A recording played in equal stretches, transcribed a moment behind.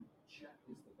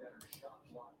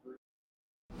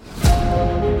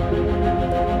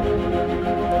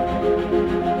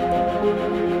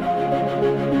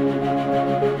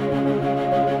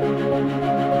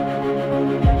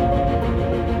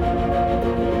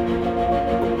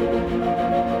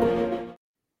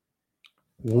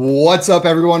What's up,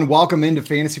 everyone? Welcome into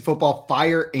Fantasy Football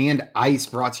Fire and Ice,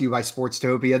 brought to you by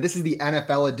Sportstopia. This is the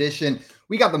NFL edition.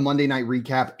 We got the Monday night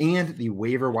recap and the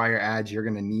waiver wire ads you're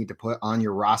going to need to put on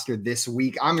your roster this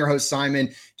week. I'm your host,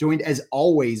 Simon, joined as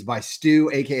always by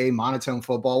Stu, aka Monotone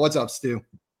Football. What's up, Stu?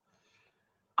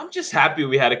 I'm just happy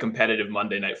we had a competitive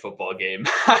Monday night football game.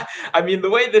 I mean, the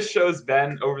way this show's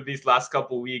been over these last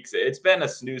couple of weeks, it's been a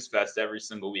snooze fest every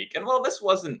single week. And while this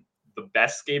wasn't the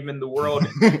best game in the world,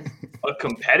 a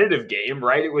competitive game,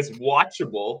 right? It was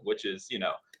watchable, which is,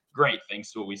 great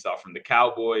thanks to what we saw from the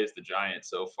Cowboys, the Giants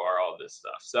so far, all this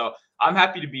stuff. So I'm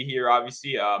happy to be here,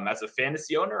 obviously. As a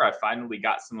fantasy owner, I finally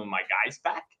got some of my guys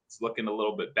back. It's looking a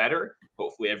little bit better.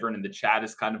 Hopefully everyone in the chat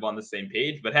is kind of on the same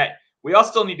page. But hey, we all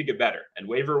still need to get better. And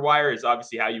waiver wire is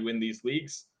obviously how you win these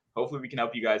leagues. Hopefully we can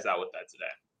help you guys out with that today.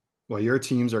 Well, your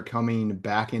teams are coming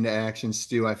back into action,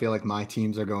 Stu. I feel like my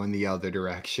teams are going the other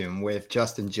direction with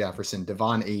Justin Jefferson,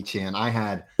 Devon Achane. I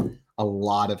had a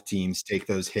lot of teams take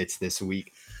those hits this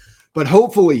week. But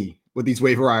hopefully with these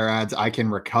waiver wire ads, I can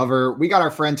recover. We got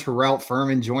our friend Terrell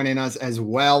Furman joining us as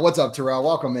well. What's up, Terrell?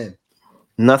 Welcome in.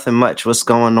 Nothing much. What's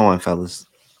going on, fellas?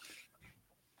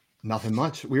 Nothing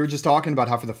much. We were just talking about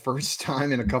how for the first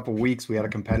time in a couple weeks, we had a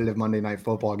competitive Monday night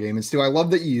football game. And Stu, I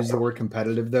love that you use the word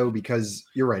competitive, though, because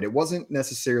you're right. It wasn't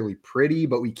necessarily pretty,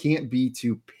 but we can't be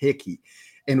too picky.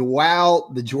 And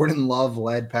while the Jordan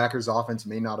Love-led Packers offense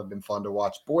may not have been fun to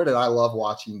watch, boy, did I love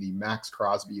watching the Max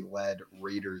Crosby-led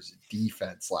Raiders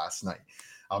defense last night.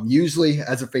 Usually,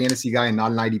 as a fantasy guy and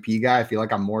not an IDP guy, I feel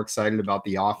like I'm more excited about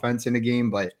the offense in a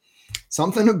game, but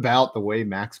something about the way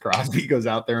Max Crosby goes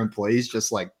out there and plays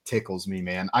just like tickles me,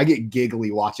 man. I get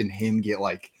giggly watching him get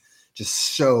like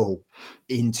just so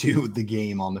into the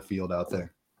game on the field out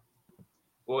there.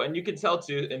 Well, and you can tell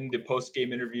too in the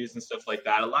post-game interviews and stuff like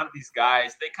that, a lot of these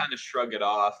guys, they kind of shrug it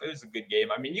off. It was a good game.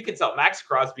 I mean, you can tell Max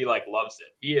Crosby loves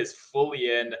it. He is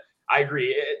fully in. I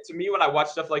agree. To me, when I watch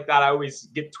stuff like that, I always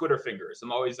get Twitter fingers.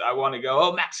 I want to go,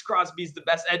 oh, Max Crosby's the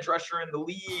best edge rusher in the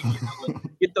league.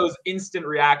 Get those instant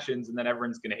reactions, and then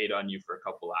everyone's going to hate on you for a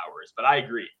couple hours. But I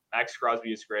agree. Max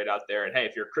Crosby is great out there. And hey,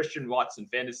 if you're a Christian Watson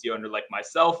fantasy owner like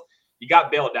myself, you got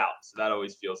bailed out. So that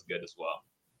always feels good as well.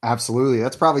 Absolutely.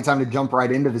 That's probably time to jump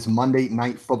right into this Monday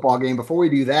night football game. Before we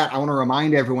do that, I want to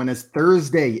remind everyone as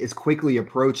Thursday is quickly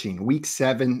approaching, week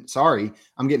 7. Sorry,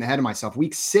 I'm getting ahead of myself.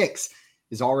 Week 6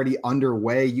 is already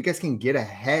underway. You guys can get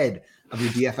ahead of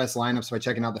your DFS lineups by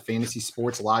checking out the Fantasy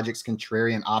Sports Logic's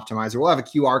Contrarian Optimizer. We'll have a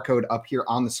QR code up here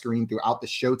on the screen throughout the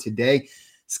show today.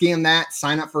 Scan that,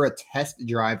 sign up for a test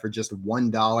drive for just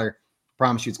 $1.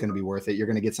 Promise you it's going to be worth it. You're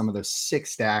going to get some of those 6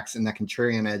 stacks and that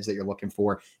contrarian edge that you're looking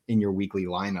for in your weekly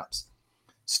lineups.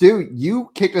 Stu,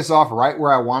 you kicked us off right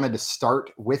where I wanted to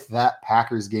start with that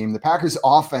Packers game. The Packers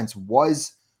offense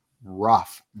was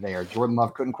rough there. Jordan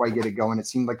Love couldn't quite get it going. It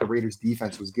seemed like the Raiders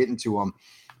defense was getting to him.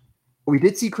 We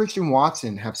did see Christian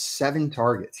Watson have 7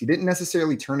 targets. He didn't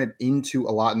necessarily turn it into a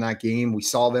lot in that game. We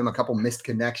saw them a couple missed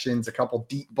connections, a couple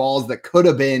deep balls that could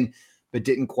have been, but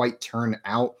didn't quite turn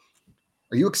out.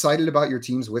 Are you excited about your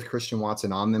teams with Christian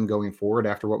Watson on them going forward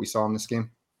after what we saw in this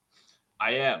game?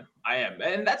 I am.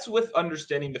 And that's with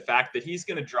understanding the fact that he's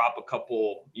going to drop a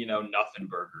couple, nothing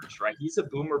burgers, right? He's a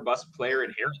boomer bust player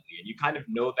inherently, and you kind of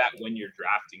know that when you're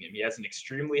drafting him. He has an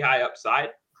extremely high upside,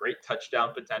 great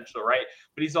touchdown potential, right?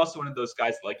 But he's also one of those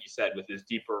guys, like you said, with his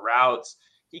deeper routes.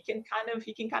 He can kind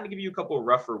of give you a couple of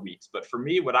rougher weeks. But for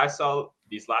me, what I saw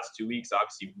these last 2 weeks,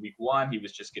 obviously week 1, he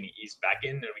was just going to ease back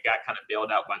in, and we got kind of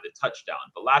bailed out by the touchdown.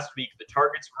 But last week, the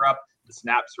targets were up, the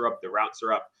snaps are up, the routes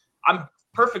are up. I'm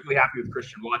perfectly happy with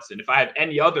Christian Watson. If I have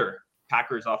any other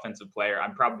Packers offensive player,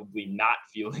 I'm probably not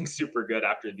feeling super good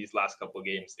after these last couple of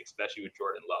games, especially with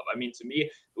Jordan Love. I mean, to me,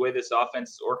 the way this offense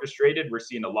is orchestrated, we're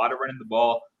seeing a lot of running the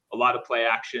ball, a lot of play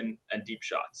action, and deep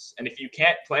shots. And if you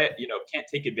can't play it, can't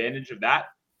take advantage of that,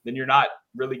 then you're not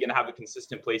really going to have a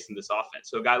consistent place in this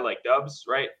offense. So a guy like Dubs,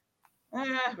 right?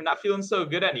 We're not feeling so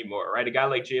good anymore, right? A guy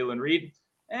like Jalen Reed,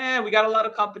 we got a lot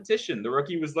of competition. The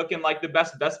rookie was looking like the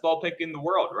best ball pick in the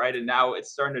world, right? And now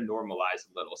it's starting to normalize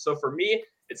a little. So for me,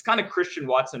 it's kind of Christian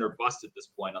Watson or bust at this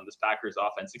point on this Packers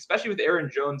offense, especially with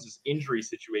Aaron Jones' injury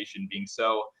situation being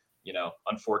so,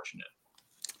 unfortunate.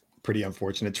 Pretty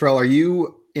unfortunate. Terrell, are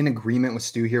you in agreement with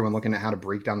Stu here when looking at how to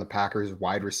break down the Packers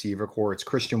wide receiver core? It's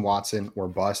Christian Watson or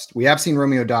bust. We have seen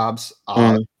Romeo Doubs,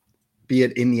 be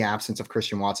it in the absence of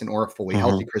Christian Watson or a fully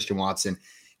healthy Christian Watson,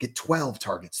 get 12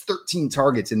 targets, 13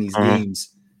 targets in these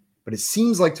games. But it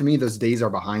seems like to me those days are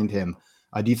behind him.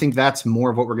 Do you think that's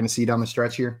more of what we're going to see down the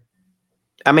stretch here?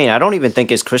 I mean, I don't even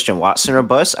think it's Christian Watson or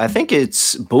bust. I think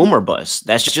it's boom or bust.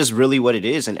 That's just really what it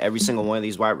is in every single one of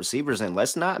these wide receivers. And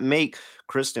let's not make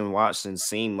Christian Watson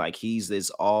seem like he's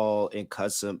this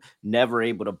all-encompassing, never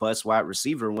able to bust wide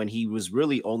receiver when he was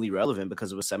really only relevant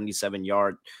because of a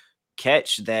 77-yard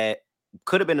catch that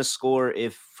could have been a score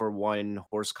if for one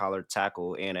horse collar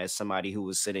tackle. And as somebody who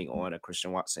was sitting on a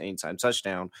Christian Watson anytime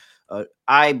touchdown,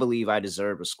 I believe I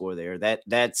deserve a score there.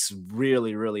 That's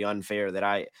really, really unfair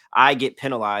that I get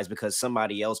penalized because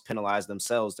somebody else penalized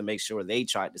themselves to make sure they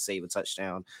tried to save a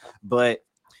touchdown. But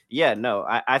yeah, no,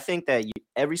 I think that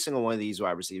every single one of these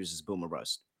wide receivers is boom or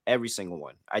bust. Every single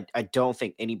one. I don't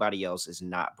think anybody else is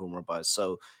not boom or bust.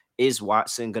 So is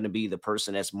Watson going to be the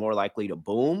person that's more likely to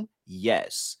boom?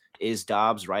 Yes. Is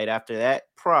Dobbs right after that?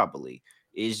 Probably.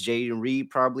 Is Jaden Reed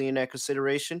probably in that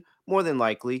consideration? More than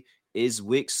likely. Is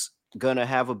Wicks going to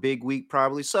have a big week?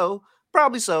 Probably so.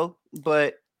 Probably so.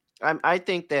 But I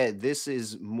think that this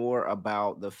is more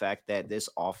about the fact that this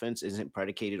offense isn't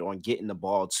predicated on getting the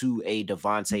ball to a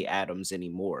Devontae Adams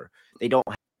anymore. They don't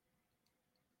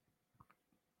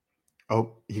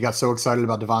Oh, he got so excited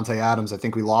about Devontae Adams. I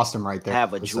think we lost him right there.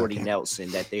 have a Jordy Nelson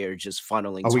that they're just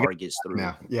funneling targets through.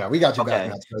 Now. Yeah, we got you back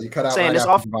now. So you cut out saying right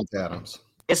after Devontae Adams.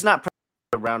 It's not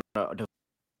around Devontae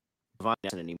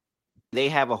Nelson anymore. They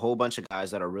have a whole bunch of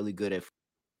guys that are really good at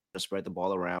to spread the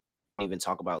ball around. I don't even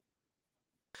talk about.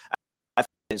 I think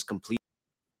it's completely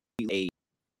a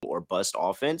or bust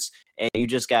offense, and you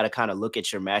just got to kind of look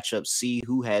at your matchup, see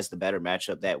who has the better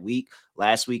matchup that week.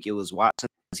 Last week it was Watson.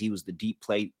 He was the deep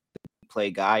play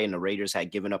guy, and the Raiders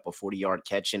had given up a 40-yard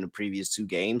catch in the previous 2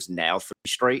 games, now 3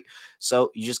 straight.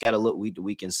 So you just got to look week to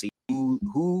week and see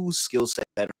whose skill set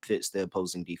better fits the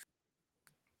opposing defense.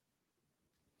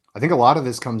 I think a lot of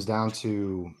this comes down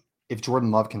to if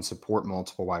Jordan Love can support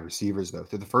multiple wide receivers, though.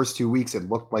 Through the first 2 weeks, it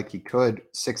looked like he could.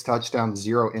 6 touchdowns,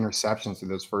 0 interceptions through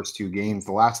those first 2 games.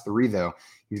 The last 3, though,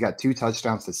 he's got 2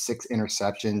 touchdowns to 6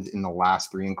 interceptions in the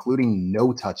last 3, including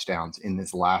no touchdowns in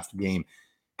this last game.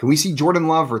 Can we see Jordan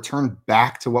Love return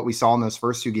back to what we saw in those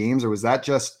first 2 games, or was that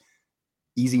just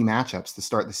easy matchups to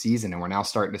start the season and we're now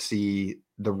starting to see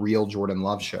the real Jordan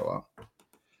Love show up?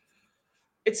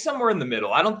 It's somewhere in the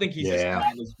middle. I don't think he's as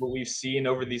bad as what we've seen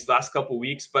over these last couple of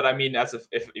weeks. But I mean,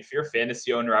 if you're a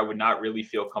fantasy owner, I would not really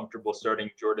feel comfortable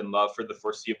starting Jordan Love for the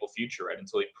foreseeable future, right?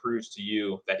 Until he proves to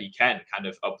you that he can kind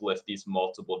of uplift these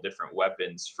multiple different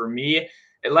weapons. For me,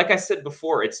 like I said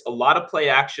before, it's a lot of play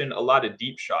action, a lot of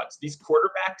deep shots. These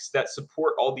quarterbacks that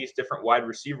support all these different wide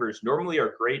receivers normally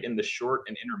are great in the short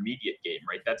and intermediate game,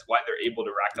 right? That's why they're able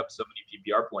to rack up so many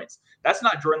PPR points. That's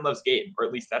not Jordan Love's game, or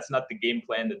at least that's not the game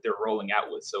plan that they're rolling out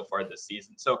with so far this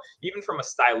season. So even from a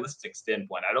stylistic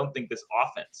standpoint, I don't think this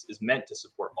offense is meant to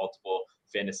support multiple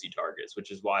fantasy targets,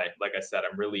 which is why, like I said,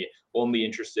 I'm really only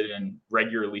interested in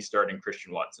regularly starting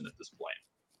Christian Watson at this point.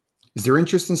 Is there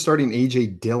interest in starting A.J.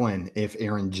 Dillon if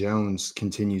Aaron Jones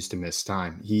continues to miss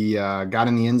time? He got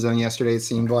in the end zone yesterday, it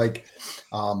seemed like,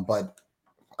 but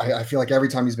I feel like every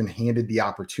time he's been handed the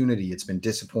opportunity, it's been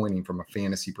disappointing from a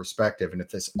fantasy perspective. And if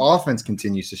this offense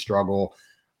continues to struggle,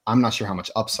 I'm not sure how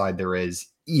much upside there is,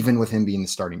 even with him being the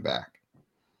starting back.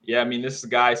 Yeah, I mean, this is a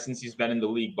guy, since he's been in the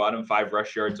league, bottom 5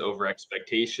 rush yards over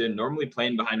expectation, normally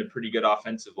playing behind a pretty good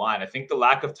offensive line. I think the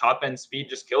lack of top-end speed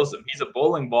just kills him. He's a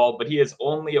bowling ball, but he is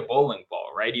only a bowling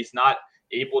ball, right? He's not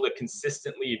able to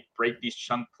consistently break these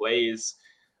chunk plays.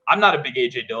 I'm not a big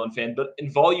A.J. Dillon fan, but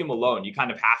in volume alone, you kind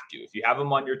of have to. If you have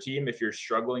him on your team, if you're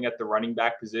struggling at the running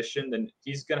back position, then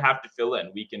he's going to have to fill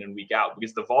in week and week out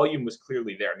because the volume was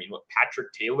clearly there. I mean, what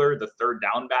Patrick Taylor, the third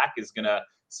down back, is going to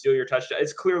steal your touchdown.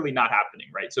 It's clearly not happening,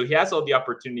 right? So he has all the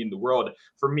opportunity in the world.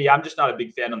 For me, I'm just not a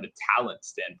big fan on the talent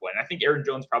standpoint. I think Aaron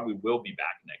Jones probably will be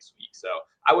back next week. So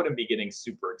I wouldn't be getting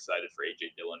super excited for A.J.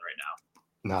 Dillon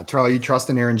right now. No, Charlie, you trust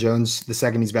in Aaron Jones the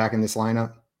second he's back in this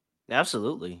lineup?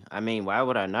 Absolutely. I mean, why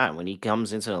would I not? When he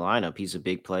comes into the lineup, he's a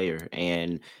big player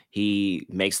and he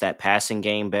makes that passing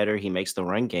game better. He makes the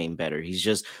run game better.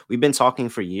 We've been talking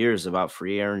for years about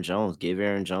free Aaron Jones, give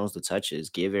Aaron Jones the touches,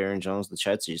 give Aaron Jones the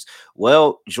touches.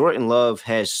 Well, Jordan Love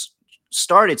has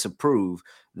started to prove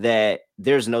that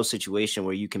there's no situation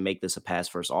where you can make this a pass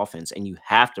first offense and you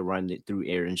have to run it through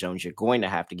Aaron Jones. You're going to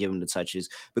have to give him the touches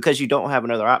because you don't have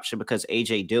another option because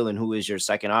A.J. Dillon, who is your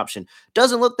second option,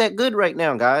 doesn't look that good right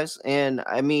now, guys. And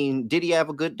I mean, did he have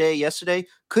a good day yesterday?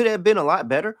 Could have been a lot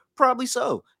better. Probably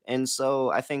so. And so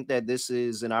I think that this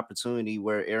is an opportunity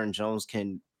where Aaron Jones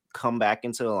can come back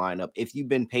into the lineup, if you've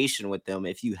been patient with them,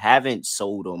 if you haven't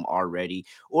sold them already,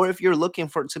 or if you're looking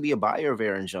for to be a buyer of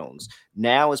Aaron Jones,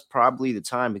 now is probably the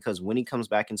time, because when he comes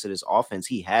back into this offense,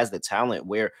 he has the talent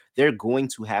where they're going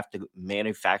to have to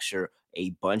manufacture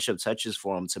a bunch of touches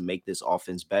for him to make this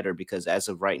offense better, because as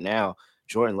of right now,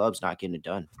 Jordan Love's not getting it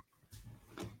done.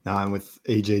 Now I'm with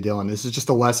AJ Dillon. This is just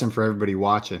a lesson for everybody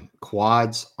watching.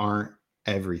 Quads aren't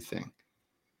everything.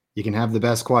 You can have the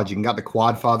best quads. You can got the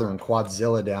Quad Father and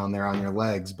Quadzilla down there on your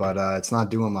legs, but it's not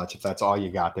doing much if that's all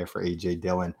you got there for AJ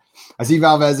Dillon. I see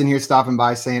Valvez in here stopping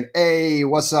by saying, hey,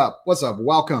 what's up? What's up?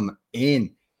 Welcome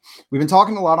in. We've been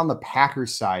talking a lot on the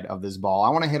Packers side of this ball. I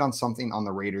want to hit on something on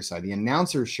the Raiders side. The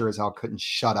announcer sure as hell couldn't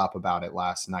shut up about it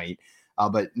last night,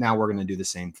 but now we're going to do the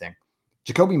same thing.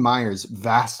 Jacoby Myers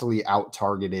vastly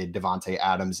out-targeted Davante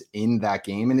Adams in that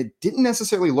game, and it didn't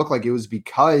necessarily look like it was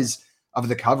because of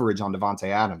the coverage on Davante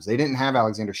Adams. They didn't have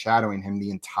Alexander shadowing him the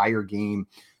entire game,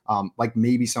 like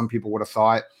maybe some people would have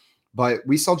thought. But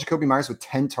we saw Jacoby Myers with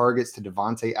 10 targets to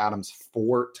Davante Adams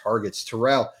 4 targets.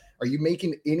 Terrell, are you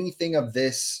making anything of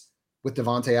this with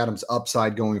Davante Adams'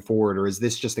 upside going forward, or is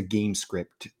this just a game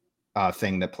script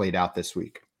thing that played out this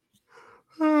week?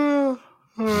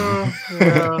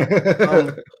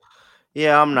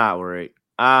 Yeah, I'm not worried.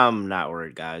 I'm not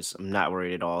worried, guys. I'm not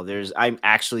worried at all. I'm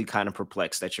actually kind of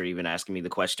perplexed that you're even asking me the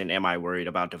question, am I worried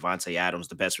about Davante Adams,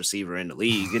 the best receiver in the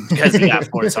league, because he got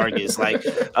 4 targets? Like,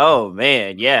 oh,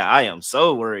 man, yeah, I am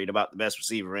so worried about the best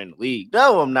receiver in the league.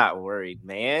 No, I'm not worried,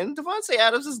 man. Davante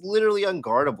Adams is literally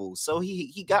unguardable. So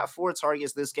he got 4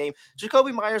 targets this game.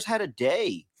 Jacoby Myers had a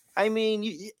day. I mean,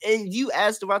 you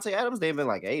asked Davante Adams, they've been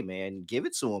like, hey, man, give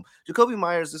it to him. Jacoby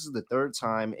Myers, this is the 3rd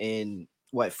time in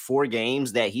 4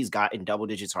 games that he's gotten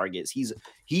double-digit targets.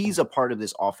 He's a part of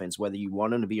this offense, whether you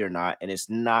want him to be or not, and it's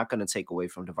not going to take away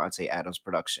from Davante Adams'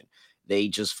 production. They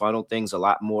just funneled things a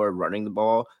lot more running the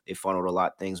ball. They funneled a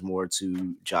lot things more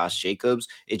to Josh Jacobs.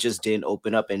 It just didn't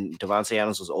open up, and Davante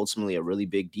Adams was ultimately a really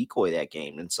big decoy that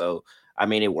game. And so, I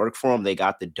mean, it worked for them. They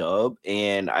got the dub,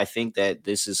 and I think that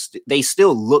they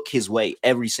still look his way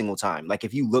every single time. Like,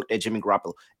 if you looked at Jimmy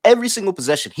Garoppolo, every single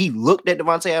possession, he looked at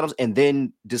Davante Adams and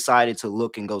then decided to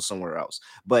look and go somewhere else.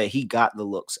 But he got the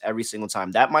looks every single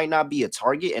time. That might not be a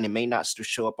target, and it may not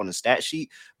show up on the stat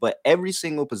sheet, but every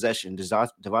single possession,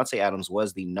 Davante Adams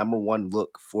was the number 1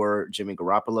 look for Jimmy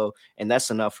Garoppolo, and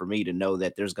that's enough for me to know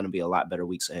that there's going to be a lot better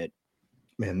weeks ahead.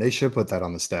 Man, they should put that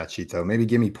on the stat sheet, though. Maybe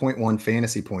give me 0.1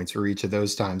 fantasy points for each of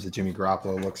those times that Jimmy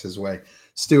Garoppolo looks his way.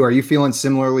 Stu, are you feeling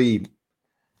similarly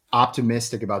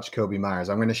optimistic about Jacoby Myers?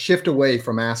 I'm going to shift away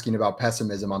from asking about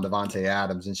pessimism on Davante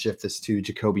Adams and shift this to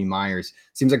Jacoby Myers.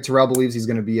 Seems like Terrell believes he's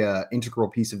going to be an integral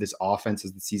piece of this offense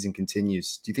as the season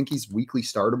continues. Do you think he's weekly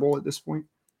startable at this point?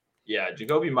 Yeah,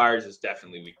 Jacoby Myers is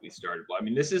definitely weekly startable. I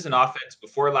mean, this is an offense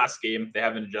before last game. They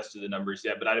haven't adjusted the numbers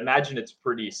yet, but I'd imagine it's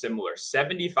pretty similar.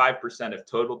 75% of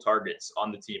total targets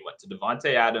on the team went to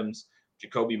Davante Adams,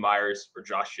 Jacoby Myers, or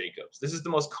Josh Jacobs. This is the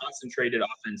most concentrated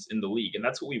offense in the league, and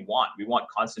that's what we want. We want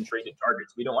concentrated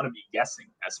targets. We don't want to be guessing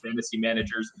as fantasy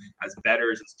managers, as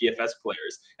bettors, as DFS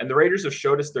players. And the Raiders have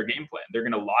showed us their game plan. They're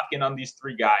going to lock in on these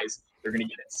 3 guys. They're going to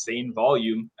get insane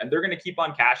volume, and they're going to keep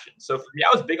on cashing. So for me,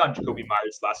 I was big on Jacoby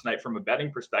Myers last night from a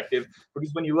betting perspective,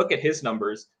 because when you look at his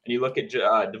numbers and you look at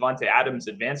Davante Adams'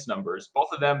 advanced numbers, both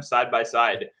of them side by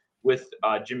side with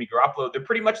Jimmy Garoppolo, they're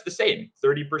pretty much the same.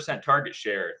 30% target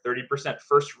share, 30%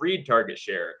 first read target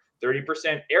share,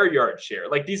 30% air yard share.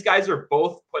 Like, these guys are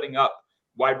both putting up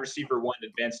wide receiver 1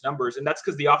 advanced numbers, and that's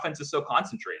because the offense is so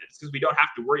concentrated. It's because we don't have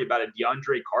to worry about a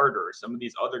DeAndre Carter or some of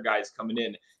these other guys coming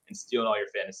in and stealing all your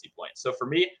fantasy points. So for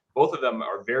me, both of them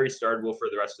are very startable for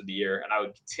the rest of the year, and I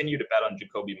would continue to bet on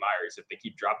Jacoby Myers if they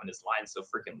keep dropping his line so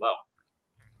freaking low.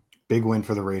 Big win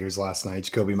for the Raiders last night.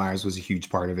 Jacoby Myers was a huge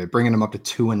part of it, bringing them up to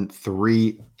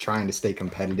 2-3, trying to stay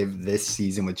competitive this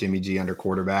season with Jimmy G under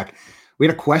quarterback. We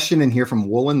had a question in here from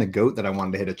Woolen the Goat that I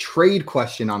wanted to hit, a trade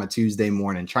question on a Tuesday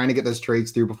morning, trying to get those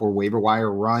trades through before waiver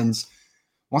wire runs.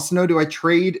 Wants to know, do I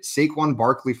trade Saquon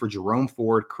Barkley for Jerome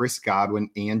Ford, Chris Godwin,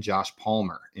 and Josh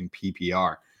Palmer in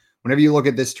PPR? Whenever you look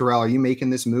at this, Terrell, are you making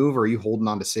this move or are you holding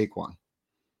on to Saquon?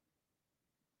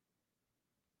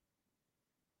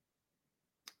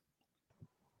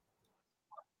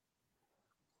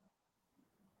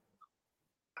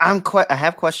 I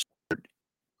have questions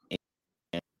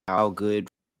how good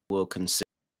will consider.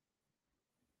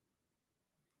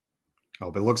 Oh,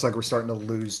 but it looks like we're starting to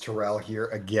lose Terrell here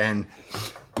again.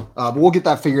 But we'll get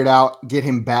that figured out, get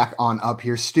him back on up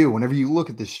here. Stu, whenever you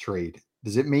look at this trade,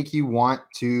 does it make you want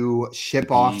to ship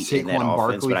off Saquon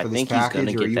Barkley for this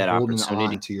package, or are you holding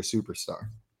on to your superstar?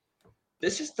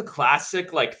 This is the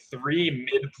classic, like, 3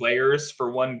 mid players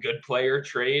for 1 good player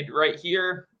trade right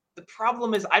here. The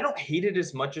problem is I don't hate it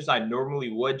as much as I normally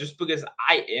would just because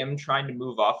I am trying to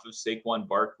move off of Saquon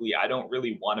Barkley. I don't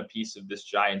really want a piece of this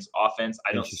Giants offense.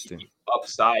 I don't see Interesting. the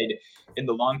upside in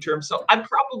the long term. So I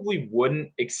probably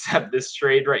wouldn't accept this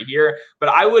trade right here, but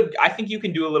I think you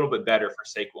can do a little bit better for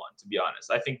Saquon, to be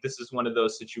honest. I think this is one of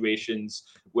those situations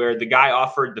where the guy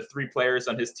offered the 3 players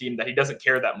on his team that he doesn't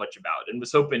care that much about and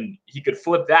was hoping he could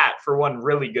flip that for 1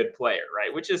 really good player,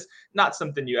 right? Which is not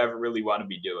something you ever really want to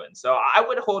be doing. So I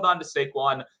would hold on to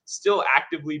Saquon, still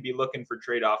actively be looking for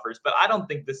trade offers, but I don't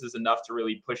think this is enough to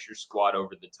really push your squad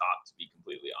over the top, to be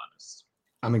completely honest.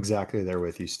 I'm exactly there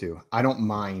with you, Stu. I don't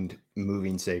mind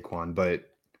moving Saquon, but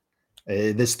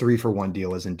this 3-for-1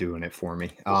 deal isn't doing it for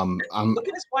me. Look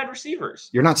at his wide receivers.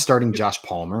 You're not starting Josh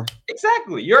Palmer.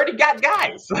 Exactly. You already got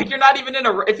guys. Like, you're not even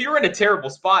if you're in a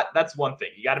terrible spot, that's one thing.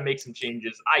 You got to make some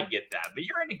changes. I get that. But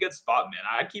you're in a good spot, man.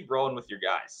 I keep rolling with your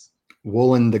guys.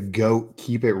 Woolen, the GOAT,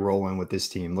 keep it rolling with this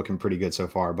team. Looking pretty good so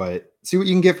far, but see what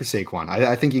you can get for Saquon.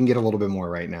 I think you can get a little bit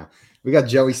more right now. We got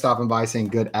Joey stopping by saying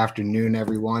good afternoon,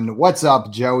 everyone. What's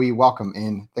up, Joey? Welcome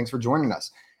in. Thanks for joining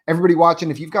us. Everybody watching,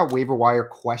 if you've got waiver wire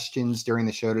questions during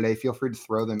the show today, feel free to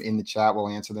throw them in the chat. We'll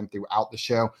answer them throughout the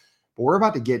show. But we're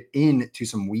about to get into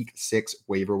some week 6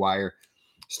 waiver wire.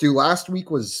 Stu, last week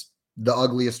was the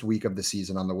ugliest week of the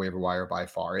season on the waiver wire by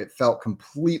far. It felt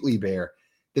completely bare.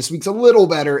 This week's a little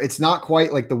better. It's not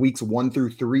quite like the weeks 1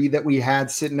 through 3 that we had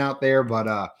sitting out there, but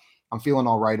I'm feeling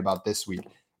all right about this week.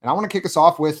 And I want to kick us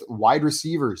off with wide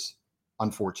receivers,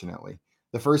 unfortunately.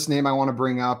 The first name I want to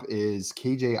bring up is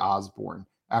KJ Osborne.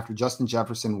 After Justin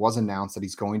Jefferson was announced that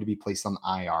he's going to be placed on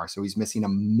IR, so he's missing a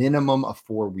minimum of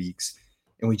 4 weeks.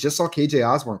 And we just saw KJ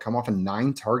Osborne come off a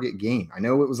 9-target game. I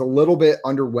know it was a little bit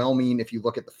underwhelming if you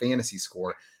look at the fantasy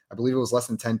score. I believe it was less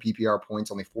than 10 PPR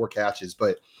points, only 4 catches,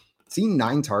 but seeing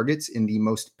 9 targets in the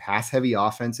most pass-heavy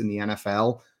offense in the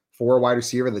NFL for a wide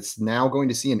receiver that's now going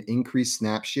to see an increased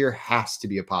snap share has to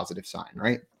be a positive sign,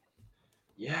 right?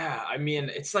 Yeah, I mean,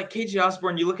 it's like KJ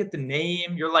Osborne. You look at the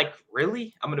name, you're like,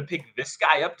 really? I'm going to pick this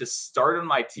guy up to start on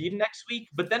my team next week?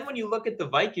 But then when you look at the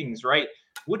Vikings, right,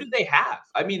 what do they have?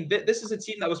 I mean, this is a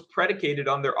team that was predicated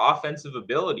on their offensive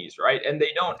abilities, right? And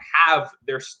they don't have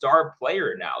their star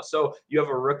player now. So you have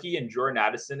a rookie in Jordan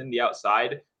Addison in the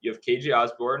outside. You have KJ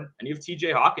Osborne and you have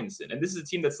TJ Hawkinson. And this is a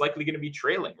team that's likely going to be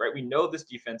trailing, right? We know this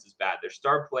defense is bad. Their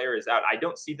star player is out. I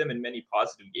don't see them in many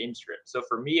positive game scripts. So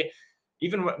for me,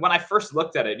 even when I first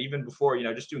looked at it, even before,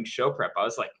 just doing show prep, I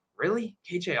was like, really?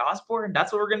 KJ Osborne?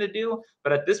 That's what we're going to do?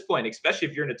 But at this point, especially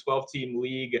if you're in a 12-team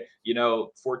league,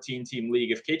 14-team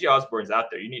league, if KJ Osborne's out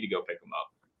there, you need to go pick him up.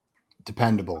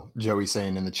 Dependable, Joey's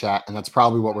saying in the chat, and that's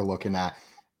probably what we're looking at.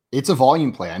 It's a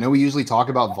volume play. I know we usually talk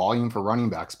about volume for running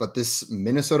backs, but this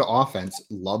Minnesota offense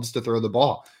loves to throw the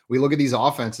ball. We look at these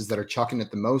offenses that are chucking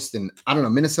it the most, and I don't know,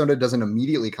 Minnesota doesn't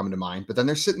immediately come to mind, but then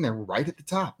they're sitting there right at the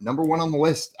top, number 1 on the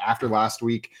list after last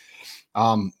week.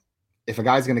 If a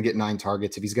guy's going to get 9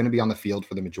 targets, if he's going to be on the field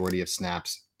for the majority of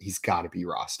snaps, he's got to be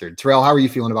rostered. Terrell, how are you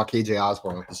feeling about KJ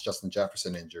Osborne with this Justin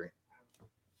Jefferson injury?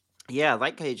 Yeah,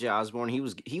 like KJ Osborne,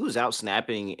 he was out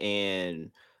snapping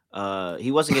and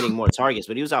he wasn't getting more targets,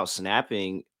 but he was out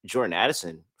snapping Jordan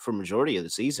Addison for majority of the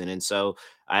season. And so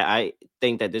I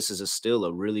think that this is still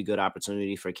a really good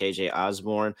opportunity for KJ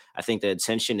Osborne. I think the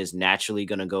attention is naturally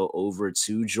going to go over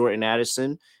to Jordan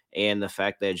Addison, and the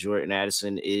fact that Jordan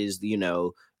Addison is,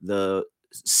 the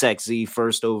sexy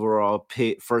first overall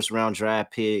pick, first round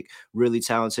draft pick, really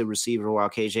talented receiver, while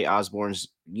KJ Osborne's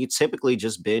typically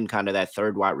just been kind of that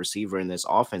third wide receiver in this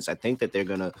offense. I think that they're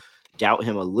going to doubt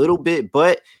him a little bit,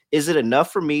 but is it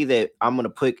enough for me that I'm going to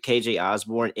put KJ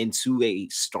Osborne into a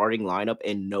starting lineup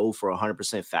and know for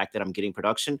 100% fact that I'm getting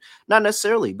production? Not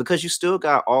necessarily, because you still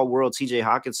got all-world TJ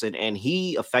Hawkinson, and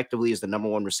he effectively is the number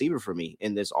 1 receiver for me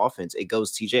in this offense. It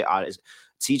goes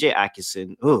TJ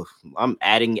Atkinson. Oh, I'm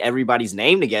adding everybody's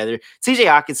name together. TJ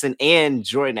Hawkinson and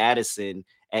Jordan Addison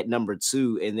at number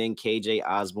 2, and then KJ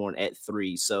Osborne at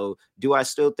 3. So do I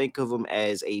still think of him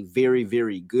as a very,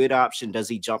 very good option? Does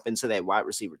he jump into that wide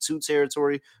receiver 2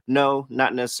 territory? No,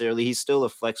 not necessarily. He's still a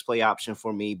flex play option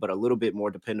for me, but a little bit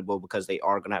more dependable because they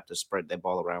are going to have to spread that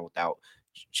ball around without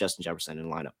Justin Jefferson in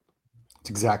the lineup. It's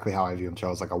exactly how I view him,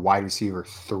 Charles, like a wide receiver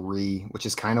 3, which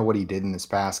is kind of what he did in this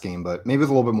past game, but maybe with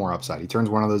a little bit more upside. He turns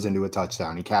one of those into a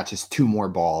touchdown. He catches 2 more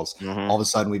balls. All of a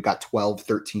sudden, we've got 12,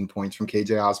 13 points from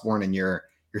KJ Osborne, and you're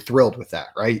thrilled with that,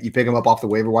 right? You pick him up off the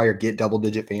waiver wire, get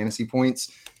double-digit fantasy points.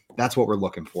 That's what we're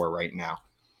looking for right now.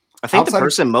 I think the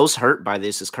person most hurt by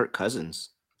this is Kirk Cousins.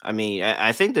 I mean,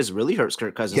 I think this really hurts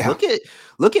Kirk Cousins. Yeah.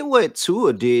 Look at what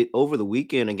Tua did over the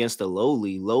weekend against the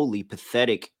lowly,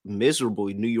 pathetic, miserable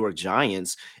New York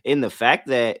Giants. In the fact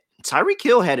that Tyreek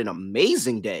Hill had an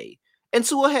amazing day, and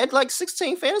Tua had like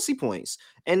 16 fantasy points.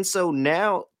 And so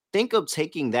now think of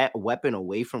taking that weapon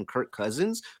away from Kirk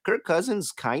Cousins. Kirk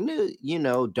Cousins kind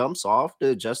of, dumps off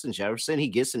to Justin Jefferson. He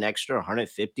gets an extra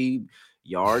 150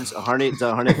 yards, 100 to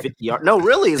 150 yards. No,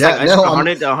 really, it's like Yeah, extra no,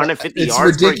 100 to 150 it's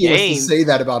yards per ridiculous to game. say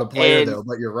that about a player, And though,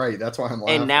 but you're right. That's why I'm and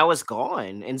laughing. now it's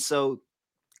gone. And so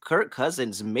Kirk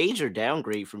Cousins, major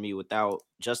downgrade for me without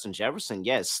Justin Jefferson.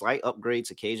 Yes, slight upgrade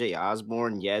to KJ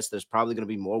Osborne. Yes, there's probably going to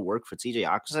be more work for TJ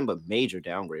Hawkinson, but major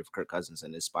downgrade for Kirk Cousins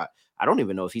in this spot. I don't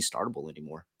even know if he's startable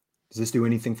anymore. Does this do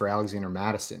anything for Alexander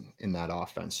Madison in that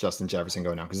offense? Justin Jefferson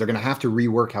going down, because they're going to have to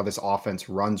rework how this offense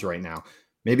runs right now.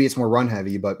 Maybe it's more run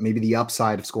heavy, but maybe the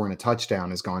upside of scoring a touchdown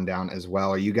has gone down as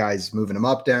well. Are you guys moving him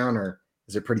up, down, or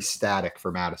is it pretty static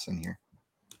for Madison here?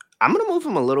 I'm going to move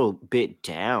him a little bit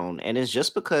down, and it's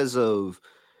just because of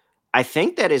I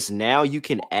think that is now you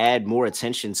can add more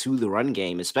attention to the run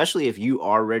game, especially if you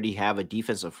already have a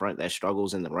defensive front that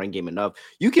struggles in the run game enough.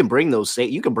 You can bring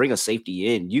you can bring a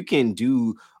safety in. You can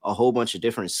do a whole bunch of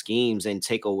different schemes and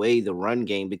take away the run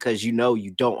game because you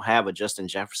don't have a Justin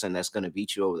Jefferson that's going to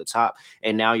beat you over the top.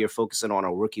 And now you're focusing on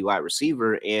a rookie wide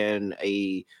receiver and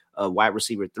a wide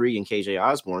receiver 3 in KJ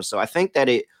Osborne. So I think that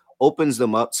it opens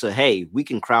them up to, hey, we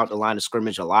can crowd the line of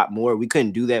scrimmage a lot more. We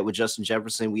couldn't do that with Justin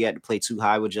Jefferson. We had to play too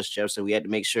high with Justin Jefferson. We had to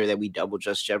make sure that we double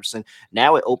Justin Jefferson.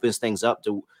 Now it opens things up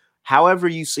to however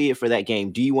you see it for that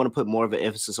game. Do you want to put more of an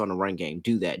emphasis on the run game?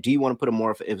 Do that. Do you want to put a more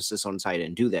of an emphasis on the tight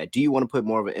end? Do that. Do you want to put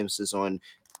more of an emphasis on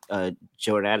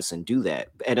Jordan Addison? Do that.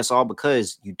 And it's all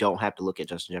because you don't have to look at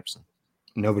Justin Jefferson.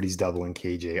 Nobody's doubling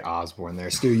KJ Osborne there.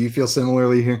 Stu, you feel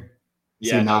similarly here?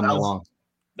 Yeah, no,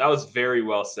 that was very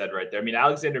well said right there. I mean,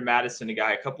 Alexander Madison, a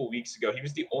guy a couple weeks ago, he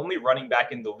was the only running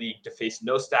back in the league to face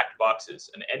no stacked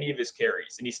boxes in any of his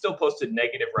carries, and he still posted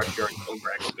negative rush yards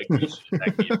over expectation in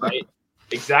that game, right?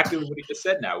 Exactly what he just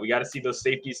said now. We got to see those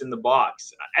safeties in the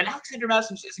box. And Alexander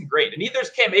Madison isn't great. And neither is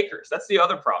Cam Akers. That's the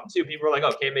other problem, too. People are like,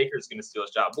 oh, Cam Akers is going to steal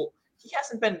his job. Well, he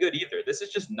hasn't been good either. This is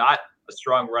just not a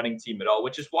strong running team at all,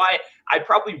 which is why I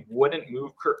probably wouldn't move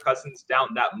Kirk Cousins down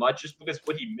that much, just because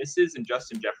what he misses in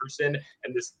Justin Jefferson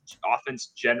and this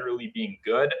offense generally being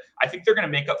good, I think they're going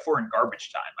to make up for in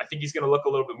garbage time. I think he's going to look a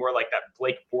little bit more like that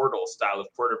Blake Bortles style of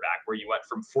quarterback, where you went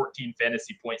from 14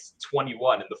 fantasy points to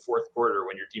 21 in the fourth quarter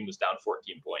when your team was down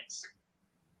 14 points.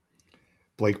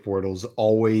 Blake Bortles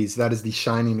always, that is the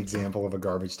shining example of a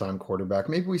garbage time quarterback.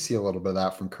 Maybe we see a little bit of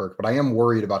that from Kirk, but I am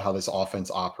worried about how this offense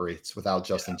operates without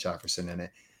Justin Jefferson in it.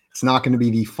 It's not going to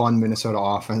be the fun Minnesota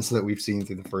offense that we've seen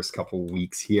through the first couple of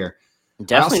weeks here.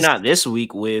 Definitely not this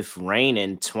week with rain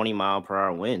and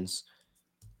 20-mile-per-hour winds.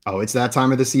 Oh, it's that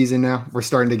time of the season now. We're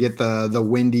starting to get the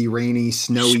windy, rainy,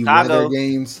 snowy weather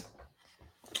games.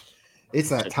 It's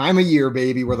that time of year,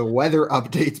 baby, where the weather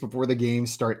updates before the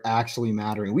games start actually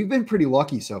mattering. We've been pretty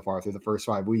lucky so far through the first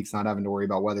 5 weeks, not having to worry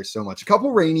about weather so much. A couple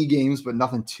rainy games, but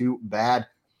nothing too bad.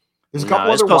 There's a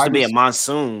couple. It's supposed to be a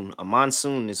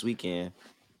monsoon this weekend.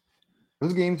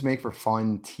 Those games make for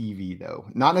fun TV, though.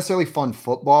 Not necessarily fun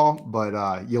football,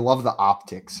 but you love the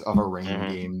optics of a rain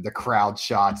game. The crowd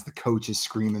shots, the coaches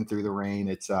screaming through the rain.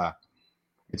 It's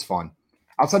fun.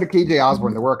 Outside of KJ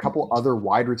Osborne, there were a couple other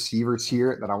wide receivers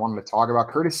here that I wanted to talk about.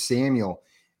 Curtis Samuel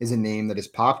is a name that has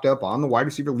popped up on the wide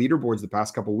receiver leaderboards the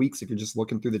past couple of weeks. If you're just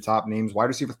looking through the top names, wide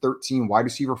receiver 13, wide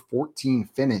receiver 14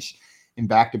 finish in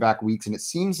back-to-back weeks. And it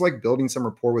seems like building some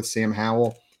rapport with Sam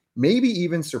Howell, maybe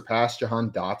even surpass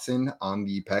Jahan Dotson on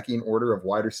the pecking order of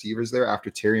wide receivers there after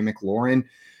Terry McLaurin.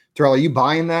 Terrell, are you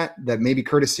buying that maybe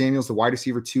Curtis Samuel's the wide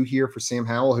receiver 2 here for Sam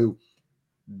Howell, who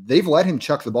they've let him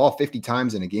chuck the ball 50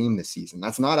 times in a game this season?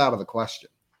 That's not out of the question.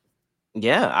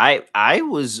 Yeah, I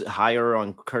was higher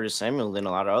on Curtis Samuel than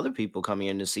a lot of other people coming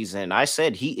in this season. And I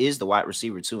said he is the wide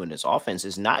receiver 2 in this offense.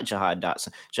 It's not Jahan Dotson.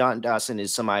 Jahan Dotson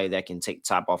is somebody that can take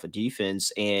top off a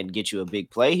defense and get you a big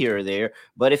play here or there.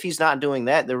 But if he's not doing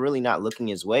that, they're really not looking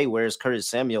his way. Whereas Curtis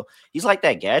Samuel, he's like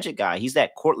that gadget guy. He's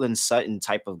that Cortland Sutton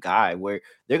type of guy where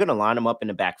they're going to line him up in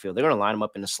the backfield. They're going to line him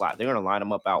up in the slot. They're going to line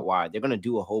him up out wide. They're going to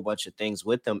do a whole bunch of things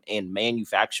with him and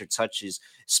manufacture touches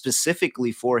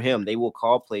specifically for him. They will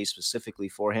call plays specifically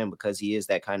for him because he is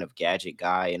that kind of gadget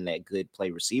guy and that good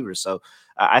play receiver. So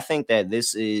I think that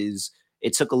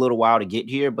it took a little while to get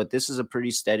here, but this is a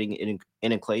pretty steady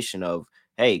indication of,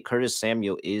 hey, Curtis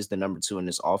Samuel is the number 2 in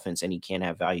this offense and he can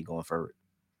have value going forward.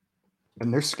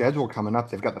 And their schedule coming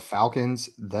up, they've got the Falcons,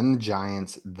 then the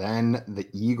Giants, then the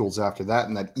Eagles after that.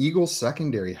 And that Eagles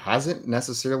secondary hasn't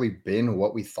necessarily been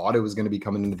what we thought it was going to be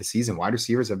coming into the season. Wide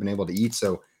receivers have been able to eat.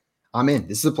 So I'm in.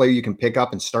 This is a player you can pick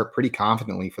up and start pretty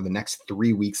confidently for the next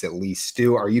 3 weeks at least.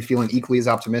 Stu, are you feeling equally as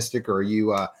optimistic, or are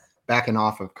you backing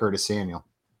off of Curtis Samuel?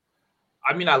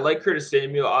 I mean, I like Curtis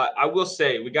Samuel. I will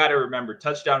say we got to remember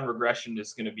touchdown regression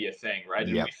is going to be a thing, right?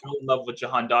 And Yep. we fell in love with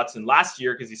Jahan Dotson last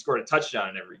year because he scored a touchdown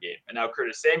in every game. And now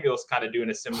Curtis Samuel's kind of doing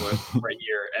a similar thing right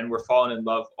here, and we're falling in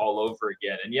love all over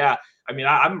again. And yeah, I mean,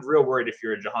 I'm real worried if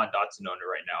you're a Jahan Dotson owner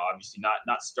right now. Obviously,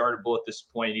 not startable at this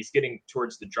point. He's getting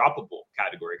towards the droppable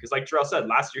category because, like Terrell said,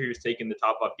 last year he was taking the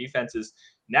top off defenses.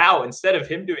 Now, instead of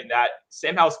him doing that,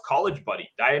 Sam Howell's college buddy,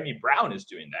 Diami Brown, is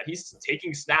doing that. He's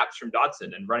taking snaps from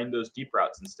Dotson and running those deep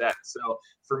routes instead. So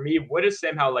for me, what does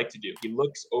Sam Howell like to do? He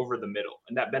looks over the middle,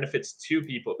 and that benefits two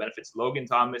people. It benefits Logan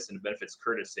Thomas and it benefits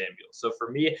Curtis Samuel. So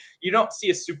for me, you don't see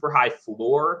a super high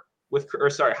floor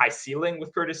high ceiling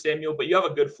with Curtis Samuel, but you have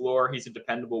a good floor. He's a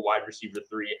dependable wide receiver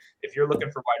 3. If you're looking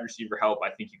for wide receiver help, I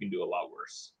think you can do a lot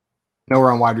worse.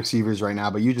 Nowhere on wide receivers right now,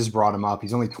 but you just brought him up.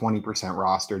 He's only 20%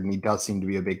 rostered, and he does seem to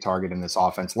be a big target in this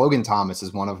offense. Logan Thomas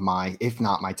is one of my, if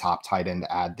not my top tight end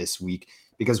to add this week,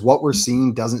 because what we're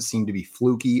seeing doesn't seem to be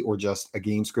fluky or just a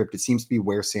game script. It seems to be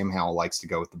where Sam Howell likes to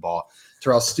go with the ball.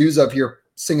 Terrell, Stu's up here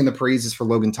singing the praises for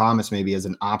Logan Thomas maybe as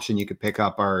an option you could pick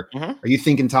up. Are you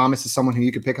thinking Thomas is someone who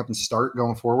you could pick up and start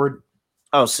going forward?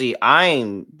 Oh, see,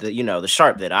 I'm the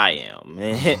sharp that I am.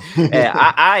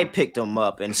 I picked him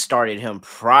up and started him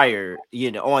prior,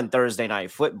 on Thursday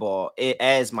Night Football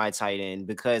as my tight end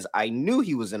because I knew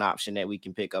he was an option that we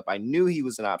can pick up. I knew he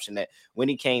was an option that when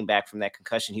he came back from that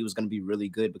concussion, he was going to be really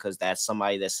good because that's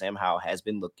somebody that Sam Howell has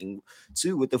been looking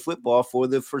to with the football for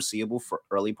the foreseeable for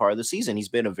early part of the season. He's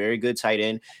been a very good tight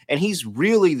end, and he's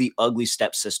really the ugly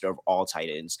stepsister of all tight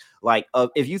ends. Like,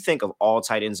 if you think of all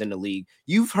tight ends in the league,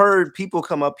 you've heard people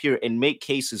come up here and make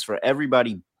cases for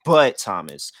everybody but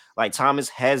Thomas. Like, Thomas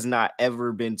has not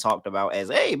ever been talked about as,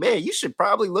 hey, man, you should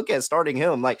probably look at starting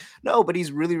him. Like, no, but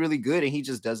he's really, really good, and he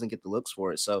just doesn't get the looks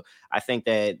for it. So I think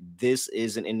that this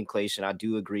is an indication. I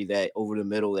do agree that over the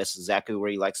middle, that's exactly where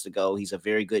he likes to go. He's a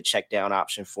very good check down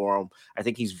option for him. I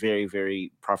think he's very,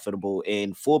 very profitable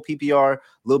in full PPR, a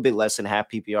little bit less than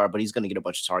half PPR, but he's going to get a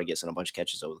bunch of targets and a bunch of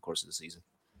catches over the course of the season.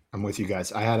 I'm with you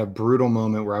guys. I had a brutal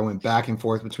moment where I went back and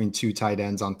forth between two tight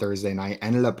ends on Thursday night. I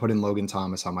ended up putting Logan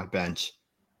Thomas on my bench,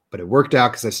 but it worked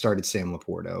out because I started Sam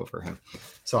Laporta over him.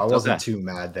 So I wasn't too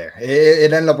mad there.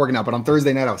 It ended up working out. But on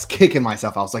Thursday night, I was kicking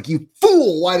myself. I was like, you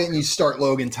fool, why didn't you start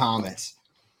Logan Thomas?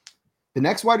 The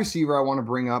next wide receiver I want to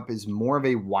bring up is more of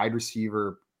a wide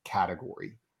receiver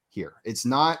category here. It's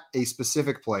not a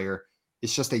specific player.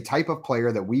 It's just a type of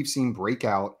player that we've seen break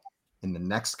out in the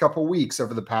next couple weeks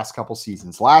over the past couple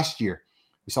seasons. Last year,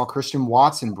 we saw Christian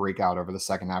Watson break out over the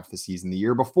second half of the season. The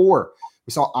year before,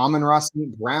 we saw Amon-Ra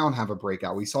St. Brown have a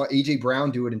breakout. We saw A.J.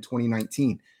 Brown do it in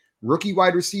 2019. Rookie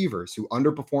wide receivers who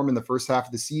underperform in the first half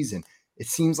of the season. It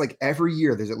seems like every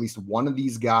year there's at least one of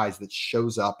these guys that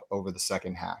shows up over the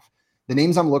second half. The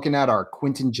names I'm looking at are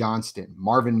Quentin Johnston,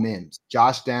 Marvin Mims,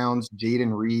 Josh Downs,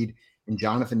 Jaden Reed, and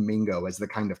Jonathan Mingo as the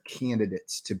kind of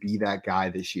candidates to be that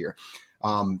guy this year.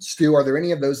 Stu, are there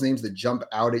any of those names that jump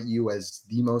out at you as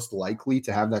the most likely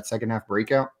to have that second half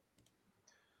breakout?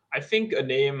 I think a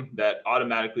name that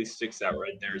automatically sticks out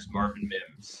right there is Marvin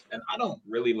Mims. And I don't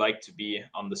really like to be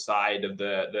on the side of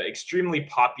the extremely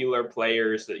popular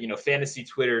players that, fantasy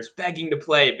Twitter is begging to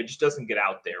play, but just doesn't get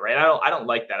out there, right? I don't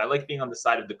like that. I like being on the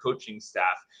side of the coaching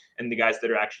staff and the guys that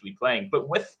are actually playing. But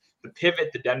with the pivot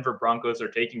the Denver Broncos are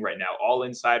taking right now, all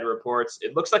insider reports,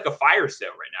 it looks like a fire sale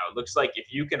right now. It looks like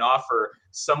if you can offer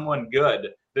someone good,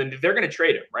 then they're going to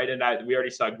trade him, right? And we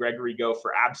already saw Gregory go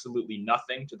for absolutely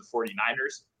nothing to the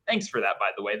 49ers. Thanks for that,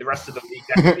 by the way. The rest of the league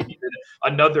definitely needed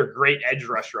another great edge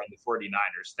rusher on the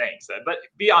 49ers. Thanks. But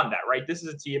beyond that, right, this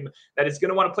is a team that is going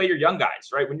to want to play your young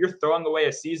guys, right? When you're throwing away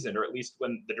a season, or at least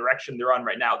when the direction they're on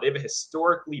right now, they have a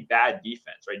historically bad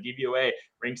defense, right? DVOA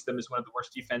ranks them as one of the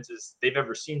worst defenses they've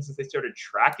ever seen since they started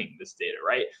tracking this data,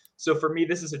 right? So for me,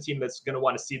 this is a team that's going to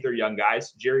want to see their young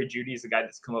guys. Jerry Jeudy is a guy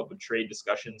that's come up with trade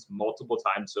discussions multiple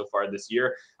times so far this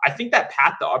year. I think that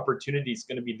path to opportunity is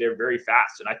going to be there very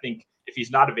fast. And I think if he's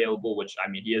not available, which I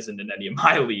mean, he isn't in any of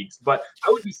my leagues, but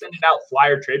I would be sending out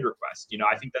flyer trade requests.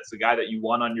 I think that's the guy that you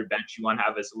want on your bench. You want to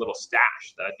have as a little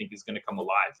stash that I think is going to come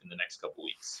alive in the next couple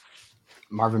weeks.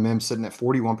 Marvin Mims sitting at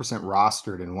 41%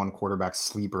 rostered in one quarterback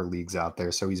sleeper leagues out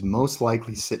there. So he's most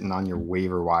likely sitting on your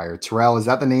waiver wire. Terrell, is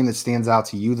that the name that stands out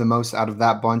to you the most out of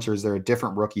that bunch? Or is there a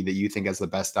different rookie that you think has the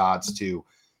best odds to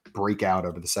break out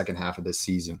over the second half of this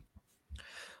season?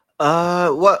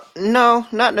 Well, no,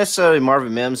 not necessarily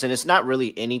Marvin Mims. And it's not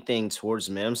really anything towards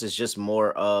Mims. It's just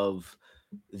more of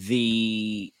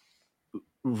the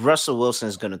Russell Wilson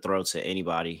is going to throw to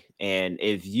anybody, and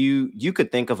if you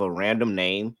could think of a random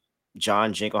name,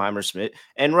 John Jingleheimer Smith,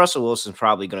 and Russell Wilson's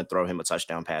probably going to throw him a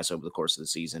touchdown pass over the course of the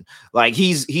season. Like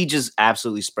he just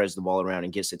absolutely spreads the ball around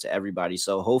and gets it to everybody.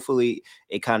 So hopefully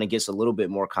it kind of gets a little bit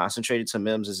more concentrated to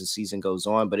Mims as the season goes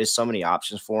on. But it's so many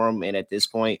options for him, and at this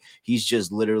point, he's just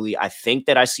literally. I think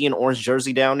that I see an orange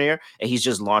jersey down there, and he's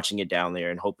just launching it down there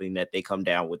and hoping that they come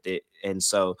down with it. And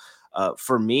so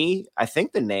for me, I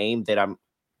think the name that I'm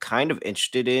kind of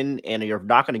interested in, and you're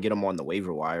not going to get them on the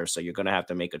waiver wire, so you're going to have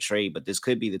to make a trade. But this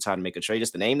could be the time to make a trade. It's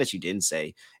the name that you didn't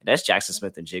say, and that's Jackson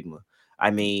Smith and Jigma.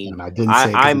 I mean, And I didn't say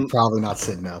because he's probably not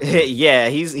sitting out there. yeah,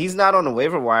 he's not on the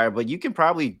waiver wire, but you can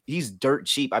probably he's dirt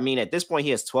cheap. I mean, at this point,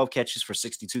 he has 12 catches for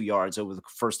 62 yards over the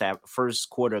first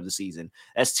quarter of the season.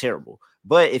 That's terrible.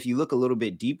 But if you look a little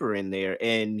bit deeper in there,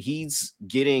 and he's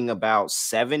getting about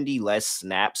 70 less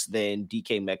snaps than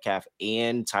DK Metcalf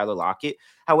and Tyler Lockett.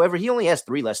 However, he only has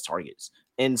 3 less targets.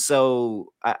 And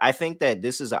so I think that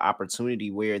this is an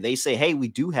opportunity where they say, hey, we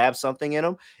do have something in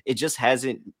him. It just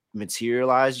hasn't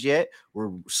materialized yet.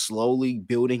 We're slowly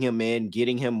building him in,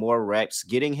 getting him more reps,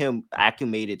 getting him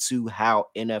acclimated to how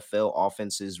NFL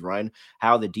offenses run,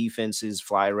 how the defenses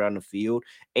fly around the field.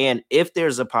 And if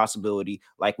there's a possibility,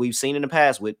 like we've seen in the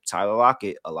past with Tyler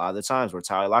Lockett, a lot of the times where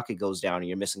Tyler Lockett goes down and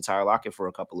you're missing Tyler Lockett for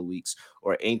a couple of weeks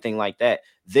or anything like that,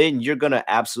 then you're going to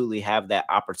absolutely have that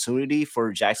opportunity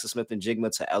for Jackson Smith and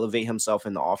Jigma to elevate himself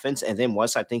in the offense. And then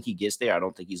once I think he gets there, I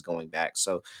don't think he's going back.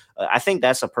 So I think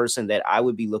that's a person that I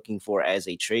would be looking for as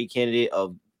a trade candidate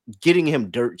of getting him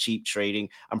dirt cheap trading.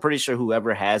 I'm pretty sure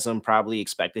whoever has him probably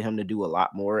expected him to do a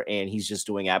lot more, and he's just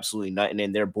doing absolutely nothing.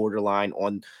 And they're borderline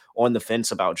on the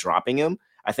fence about dropping him.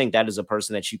 I think that is a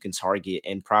person that you can target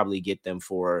and probably get them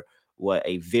for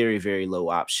a very, very low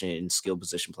option skill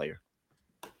position player.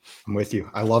 I'm with you.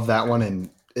 I love that one. And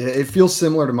it feels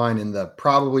similar to mine in the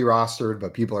probably rostered,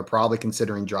 but people are probably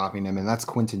considering dropping him. And that's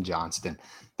Quentin Johnston.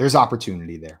 There's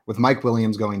opportunity there with Mike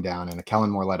Williams going down and a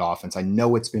Kellen Moore-led offense. I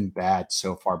know it's been bad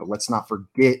so far, but let's not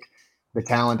forget the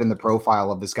talent and the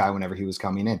profile of this guy whenever he was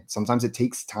coming in. Sometimes it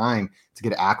takes time to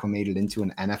get acclimated into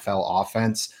an NFL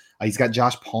offense. He's got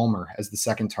Josh Palmer as the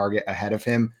second target ahead of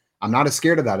him. I'm not as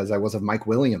scared of that as I was of Mike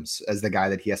Williams as the guy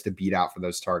that he has to beat out for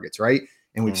those targets, right?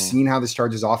 And we've seen how this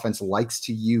Chargers offense likes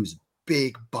to use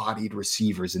big-bodied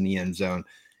receivers in the end zone,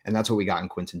 and that's what we got in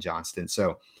Quentin Johnston.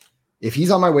 So if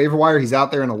he's on my waiver wire, he's out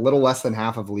there in a little less than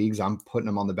half of leagues. I'm putting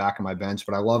him on the back of my bench,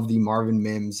 but I love the Marvin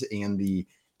Mims and the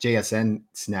JSN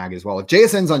snag as well. If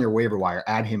JSN's on your waiver wire,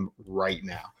 add him right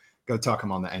now. Go tuck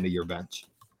him on the end of your bench.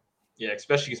 Yeah,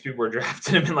 especially because people were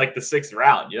drafting him in like the 6th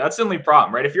round. Yeah, that's the only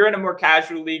problem, right? If you're in a more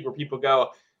casual league where people go,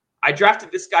 I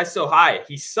drafted this guy so high,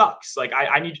 he sucks. Like,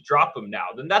 I need to drop him now.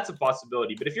 Then that's a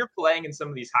possibility. But if you're playing in some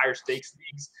of these higher stakes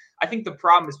leagues, I think the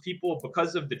problem is people,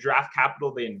 because of the draft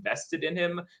capital they invested in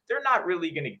him, they're not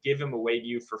really going to give him away to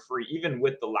you for free, even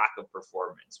with the lack of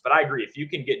performance. But I agree. If you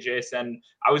can get JSN,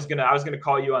 I was gonna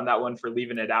call you on that one for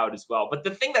leaving it out as well. But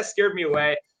the thing that scared me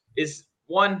away is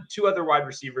 2 other wide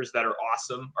receivers that are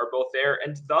awesome are both there.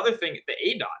 And the other thing, the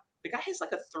ADOT. The guy has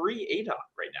like a 3 ADOT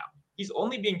right now. He's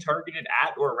only being targeted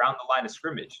at or around the line of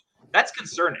scrimmage. That's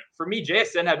concerning. For me,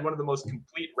 JSN had one of the most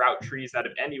complete route trees out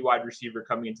of any wide receiver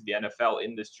coming into the NFL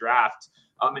in this draft.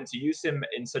 And to use him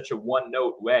in such a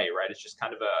one-note way, right? It's just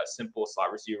kind of a simple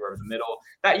slot receiver over the middle.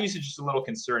 That usage is a little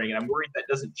concerning, and I'm worried that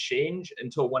doesn't change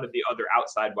until one of the other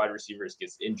outside wide receivers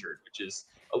gets injured, which is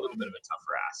a little bit of a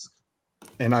tougher ask.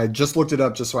 And I just looked it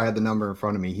up just so I had the number in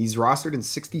front of me. He's rostered in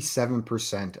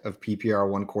 67% of PPR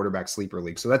one quarterback sleeper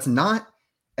league. So that's not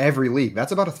every league.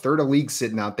 That's about a third of leagues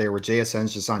sitting out there where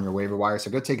JSN's just on your waiver wire.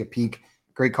 So go take a peek.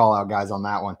 Great call out, guys, on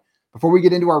that one. Before we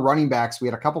get into our running backs, we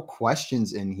had a couple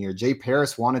questions in here. Jay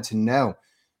Paris wanted to know,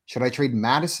 should I trade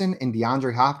Madison and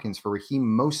DeAndre Hopkins for Raheem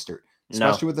Mostert?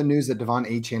 Especially with the news that Devon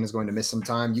Achane is going to miss some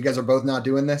time. You guys are both not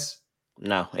doing this?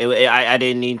 No, I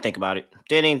didn't even think about it.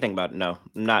 No,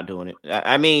 I'm not doing it.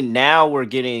 I mean, now we're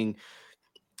getting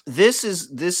this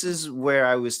is where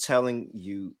I was telling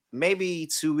you maybe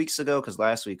 2 weeks ago, because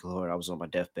last week, Lord, I was on my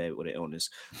deathbed with an illness.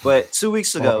 But 2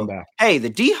 weeks ago, hey, the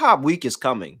D-Hop week is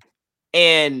coming.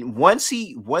 And once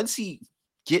he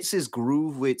gets his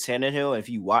groove with Tannehill, if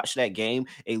you watch that game,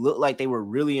 it looked like they were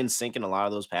really in sync in a lot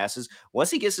of those passes.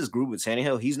 Once he gets his groove with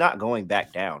Tannehill, he's not going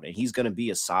back down, and he's going to be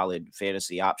a solid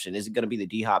fantasy option. Is it going to be the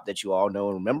D-Hop that you all know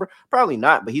and remember? Probably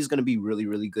not, but he's going to be really,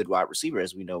 really good wide receiver,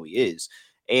 as we know he is.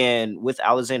 And with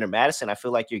Alexander Madison, I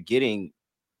feel like you're getting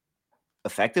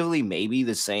effectively maybe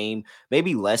the same,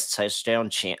 maybe less touchdown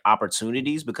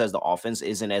opportunities because the offense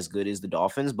isn't as good as the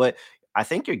Dolphins, but I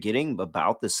think you're getting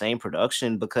about the same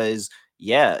production because,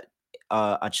 yeah,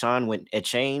 a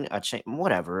chain,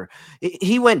 whatever.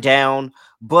 He went down,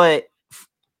 but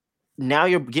now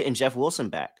you're getting Jeff Wilson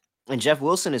back. And Jeff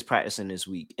Wilson is practicing this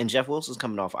week. And Jeff Wilson's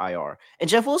coming off IR. And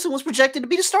Jeff Wilson was projected to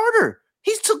be the starter.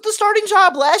 He took the starting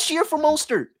job last year for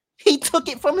Mostert. He took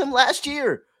it from him last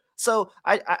year. So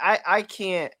I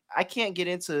can't get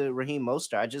into Raheem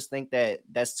Mostert. I just think that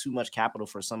that's too much capital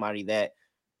for somebody that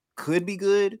could be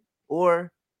good,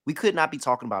 or we could not be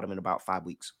talking about him in about 5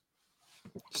 weeks.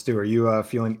 Stu, are you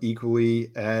feeling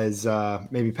equally as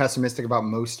maybe pessimistic about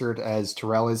Mostert as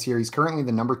Terrell is here? He's currently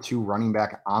the number 2 running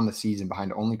back on the season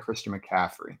behind only Christian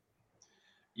McCaffrey.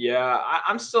 Yeah,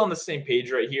 I'm still on the same page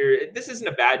right here. This isn't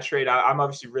a bad trade. I'm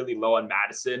obviously really low on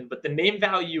Madison, but the name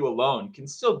value alone can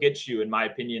still get you, in my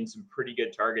opinion, some pretty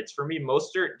good targets. For me,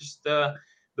 Mostert, just the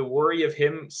worry of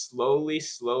him slowly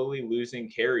losing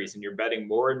carries, and you're betting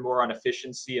more and more on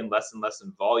efficiency and less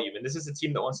in volume. And this is a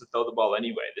team that wants to throw the ball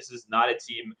anyway. This is not a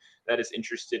team that is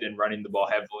interested in running the ball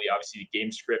heavily. Obviously, the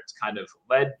game script kind of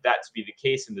led that to be the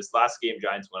case in this last game.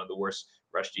 Giants, one of the worst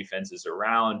rush defenses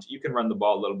around. You can run the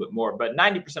ball a little bit more, but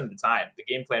 90% of the time, the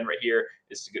game plan right here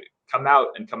is to come out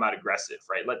aggressive,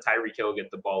 right? Let Tyreek Hill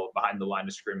get the ball behind the line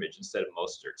of scrimmage instead of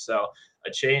Mostert. So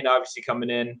a chain obviously coming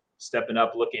in, stepping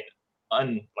up, looking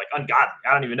ungodly.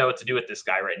 I don't even know what to do with this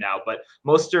guy right now, but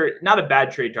Mostert, not a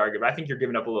bad trade target, but I think you're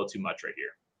giving up a little too much right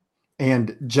here.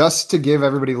 And just to give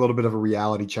everybody a little bit of a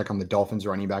reality check on the Dolphins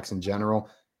running backs in general,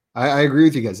 I agree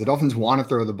with you guys. The Dolphins want to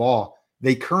throw the ball.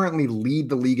 They currently lead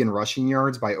the league in rushing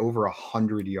yards by over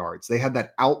 100 yards. They had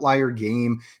that outlier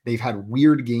game. They've had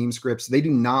weird game scripts. They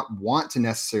do not want to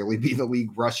necessarily be the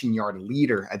league rushing yard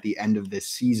leader at the end of this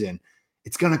season.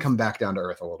 It's going to come back down to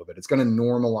earth a little bit. It's going to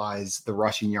normalize the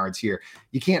rushing yards here.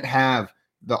 You can't have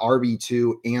the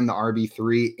RB2 and the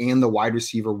RB3 and the wide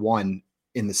receiver 1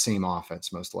 in the same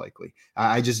offense, most likely.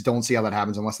 I just don't see how that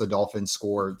happens unless the Dolphins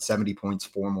score 70 points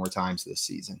 4 more times this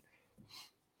season.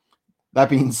 That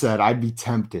being said, I'd be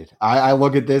tempted. I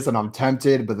look at this and I'm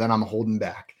tempted, but then I'm holding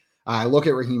back. I look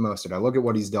at Raheem Mostert. I look at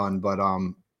what he's done, but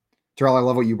Terrell, I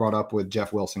love what you brought up with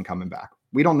Jeff Wilson coming back.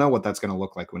 We don't know what that's going to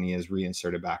look like when he is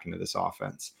reinserted back into this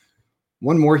offense.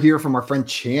 One more here from our friend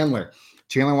Chandler.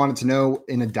 Chandler wanted to know,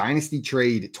 in a dynasty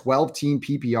trade, 12-team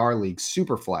PPR league,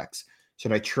 Superflex,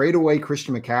 should I trade away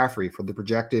Christian McCaffrey for the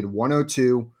projected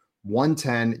 102,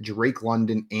 110, Drake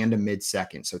London, and a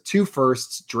mid-second? So 2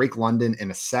 firsts, Drake London,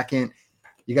 and a second.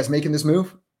 You guys making this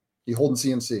move? You holding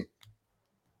CMC?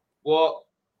 Well,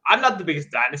 I'm not the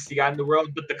biggest dynasty guy in the world,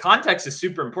 but the context is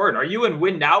super important. Are you in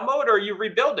win now mode, or are you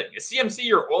rebuilding? Is CMC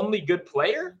your only good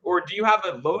player, or do you have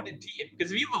a loaded team?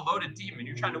 Because if you have a loaded team and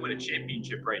you're trying to win a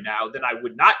championship right now, then I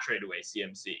would not trade away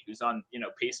CMC, who's on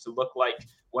pace to look like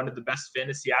one of the best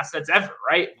fantasy assets ever,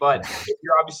 right? But if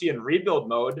you're obviously in rebuild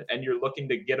mode and you're looking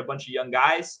to get a bunch of young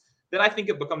guys, then I think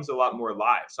it becomes a lot more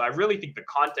live. So I really think the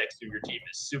context of your team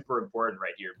is super important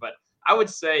right here. But I would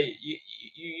say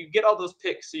you get all those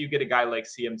picks, so you get a guy like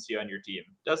CMC on your team.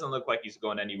 Doesn't look like he's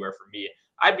going anywhere for me.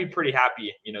 I'd be pretty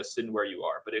happy, sitting where you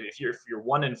are. But if you're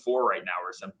 1-4 right now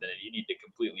or something, and you need to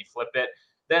completely flip it,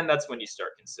 then that's when you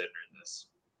start considering this.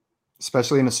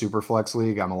 Especially in a super flex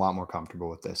league, I'm a lot more comfortable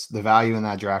with this. The value in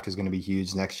that draft is going to be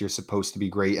huge. Next year's supposed to be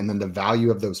great. And then the value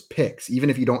of those picks, even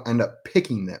if you don't end up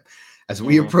picking them, as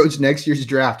we approach next year's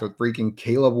draft with freaking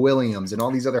Caleb Williams and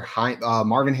all these other high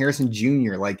Marvin Harrison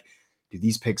Jr., like, dude,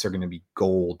 these picks are going to be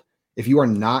gold. If you are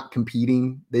not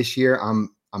competing this year,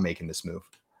 I'm making this move.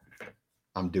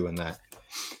 I'm doing that.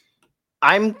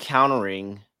 I'm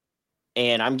countering,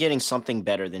 and I'm getting something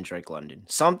better than Drake London.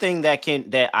 Something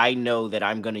that I know that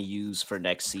I'm going to use for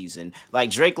next season.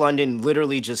 Like, Drake London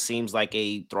literally just seems like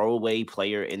a throwaway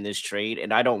player in this trade,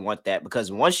 and I don't want that,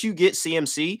 because once you get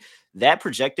CMC, that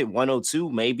projected 102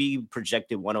 may be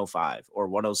projected 105 or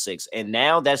 106, and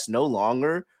now that's no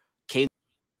longer Caleb.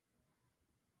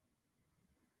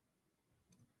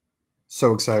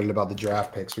 So excited about the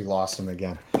draft picks. We lost him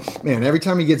again. Man, every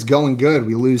time he gets going good,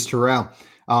 we lose Terrell.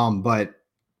 But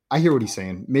I hear what he's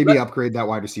saying. Maybe upgrade that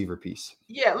wide receiver piece.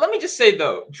 Yeah, let me just say,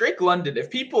 though, Drake London, if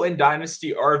people in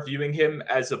Dynasty are viewing him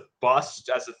as a bust,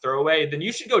 as a throwaway, then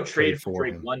you should go trade for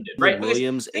Drake London, right?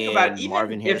 Williams and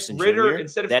Marvin Harrison Jr. Ritter,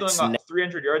 instead of throwing off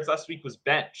 300 yards last week, was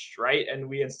benched, right? And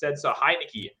we instead saw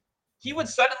Heineke. He would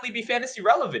suddenly be fantasy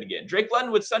relevant again. Drake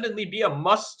London would suddenly be a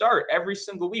must start every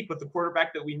single week with the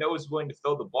quarterback that we know is willing to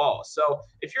throw the ball. So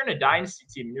if you're in a dynasty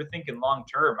team and you're thinking long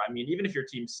term, I mean, even if your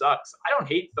team sucks, I don't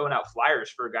hate throwing out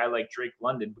flyers for a guy like Drake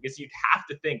London, because you'd have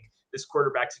to think this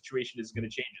quarterback situation is going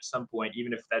to change at some point,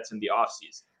 even if that's in the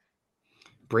offseason.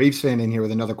 Braves fan in here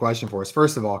with another question for us.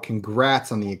 First of all,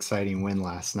 congrats on the exciting win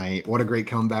last night. What a great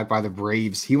comeback by the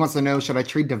Braves. He wants to know, should I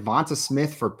trade Devonta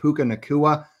Smith for Puka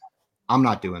Nacua? I'm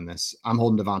not doing this. I'm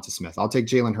holding Devonta Smith. I'll take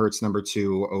Jalen Hurts number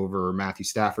 2 over Matthew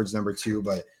Stafford's number 2.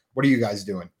 But what are you guys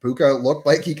doing? Puka looked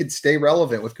like he could stay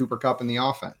relevant with Cooper Kupp in the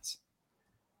offense.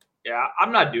 Yeah,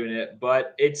 I'm not doing it,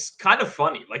 but it's kind of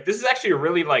funny. Like, this is actually a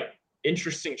really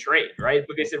interesting trade, right?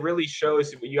 Because it really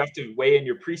shows you have to weigh in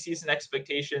your preseason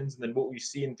expectations and then what we've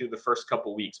seen through the first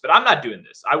couple weeks. But I'm not doing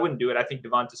this. I wouldn't do it. I think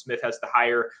Devonta Smith has the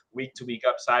higher week-to-week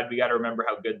upside. We got to remember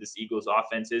how good this Eagles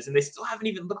offense is, and they still haven't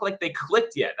even looked like they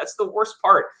clicked yet. That's the worst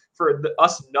part for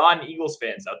us non-Eagles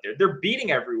fans out there. They're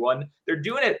beating everyone. They're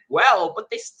doing it well, but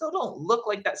they still don't look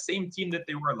like that same team that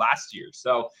they were last year.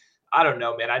 So I don't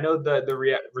know, man. I know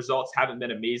the results haven't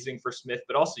been amazing for Smith,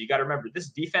 but also you got to remember this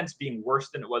defense being worse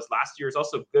than it was last year is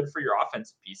also good for your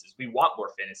offensive pieces. We want more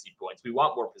fantasy points. We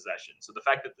want more possession. So the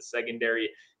fact that the secondary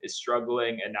is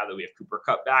struggling, and now that we have Cooper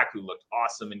Kupp back, who looked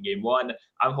awesome in game 1,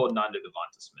 I'm holding on to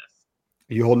Devonta Smith.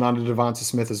 Are you holding on to Devonta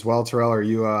Smith as well, Terrell? Or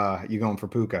are you going for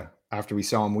Puka after we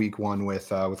saw him week 1 with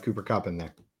Cooper Kupp in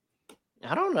there?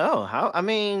 I don't know how. I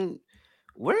mean,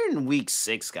 we're in week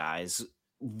 6, guys.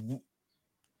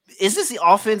 Is this the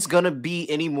offense going to be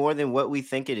any more than what we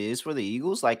think it is for the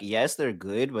Eagles? Like, yes, they're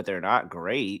good, but they're not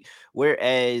great.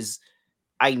 Whereas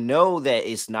I know that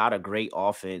it's not a great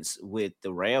offense with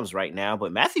the Rams right now,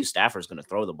 but Matthew Stafford's going to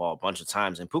throw the ball a bunch of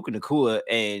times, and Puka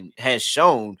Nacua has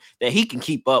shown that he can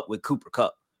keep up with Cooper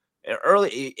Kupp.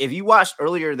 If you watched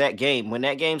earlier that game, when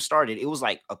that game started, it was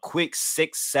like a quick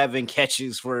 6-7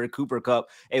 catches for Cooper Kupp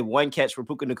and 1 catch for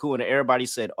Puka Nacua, and everybody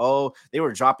said, "Oh, they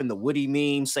were dropping the Woody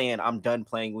meme, saying I'm done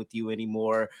playing with you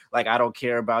anymore. Like I don't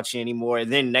care about you anymore."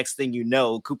 And then next thing you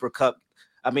know, Puka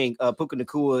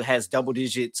Nacua has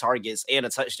double-digit targets and a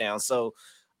touchdown. So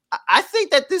I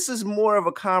think that this is more of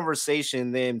a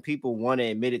conversation than people want to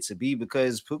admit it to be,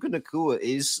 because Puka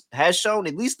Nacua has shown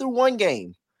at least through 1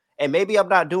 game. And maybe I'm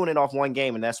not doing it off 1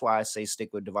 game, and that's why I say stick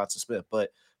with Devonta Smith.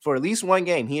 But for at least 1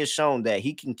 game, he has shown that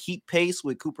he can keep pace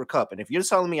with Cooper Kupp. And if you're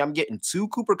telling me I'm getting 2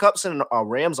 Cooper Kupps in a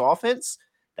Rams offense,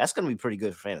 that's going to be pretty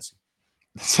good for fantasy.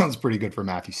 That sounds pretty good for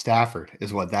Matthew Stafford,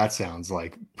 is what that sounds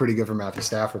like. Pretty good for Matthew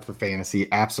Stafford for fantasy.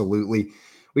 Absolutely.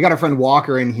 We got our friend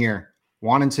Walker in here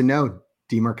wanting to know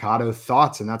DeMercado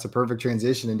thoughts, and that's a perfect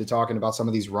transition into talking about some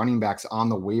of these running backs on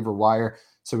the waiver wire.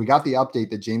 So we got the update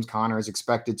that James Conner is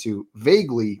expected to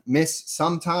vaguely miss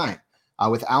some time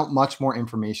without much more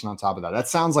information on top of that. That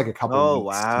sounds like a couple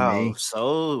weeks to me.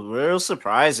 So real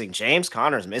surprising. James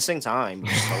Conner's missing time.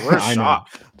 So we're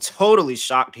shocked. Totally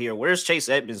shocked here. Where's Chase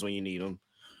Edmonds when you need him?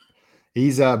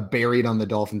 He's buried on the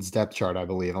Dolphins depth chart, I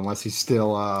believe, unless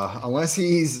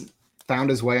he's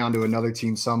found his way onto another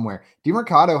team somewhere.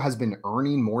 DeMercado has been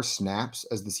earning more snaps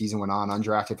as the season went on.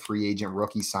 Undrafted free agent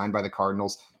rookie signed by the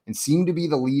Cardinals and seemed to be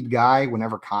the lead guy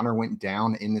whenever Conner went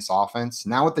down in this offense.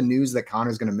 Now with the news that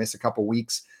Conner's going to miss a couple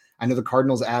weeks, I know the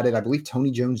Cardinals added, I believe, Tony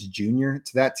Jones Jr.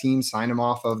 to that team, signed him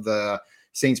off of the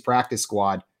Saints practice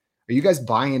squad. Are you guys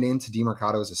buying into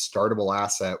DeMercado as a startable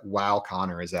asset while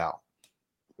Conner is out?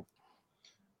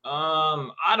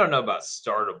 I don't know about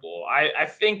startable. I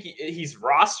think he's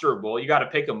rosterable. You got to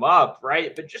pick him up,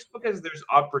 right? But just because there's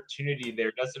opportunity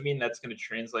there doesn't mean that's going to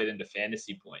translate into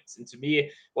fantasy points. And to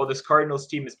me, well, this Cardinals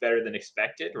team is better than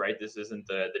expected, right? This isn't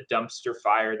the dumpster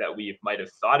fire that we might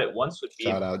have thought it once would be.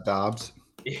 Shout out Dobbs.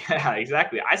 Yeah,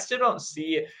 exactly. I still don't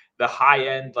see the high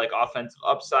end offensive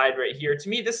upside right here. To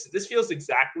me, this feels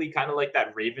exactly kind of like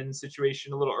that Ravens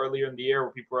situation a little earlier in the year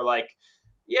where people are like,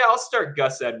 yeah, I'll start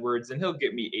Gus Edwards and he'll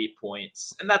get me 8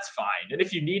 points, and that's fine. And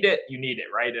if you need it,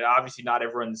 right? And obviously, not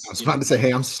everyone's. I was about to say, hey,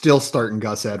 I'm still starting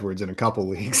Gus Edwards in a couple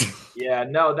leagues. Yeah,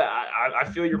 no, that I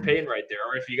feel your pain right there.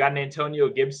 Or if you got an Antonio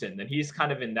Gibson, then he's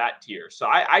kind of in that tier. So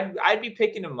I'd be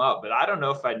picking him up, but I don't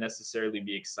know if I'd necessarily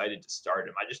be excited to start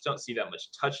him. I just don't see that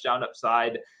much touchdown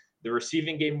upside. The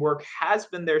receiving game work has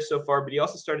been there so far, but he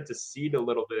also started to seed a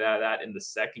little bit out of that in the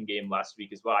second game last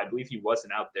week as well. I believe he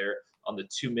wasn't out there on the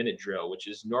 2-minute drill, which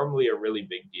is normally a really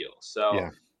big deal. So yeah,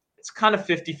 it's kind of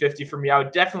 50-50 for me. I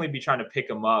would definitely be trying to pick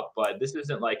him up, but this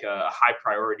isn't like a high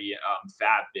priority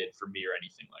fab bid for me or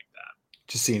anything like that.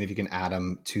 Just seeing if you can add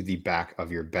him to the back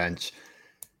of your bench.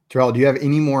 Terrell, do you have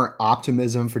any more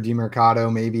optimism for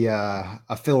DeMercado? Maybe a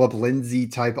Phillip Lindsay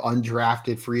type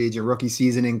undrafted free agent rookie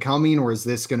season incoming, or is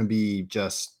this going to be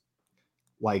just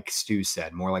like Stu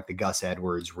said, more like the Gus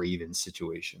Edwards Ravens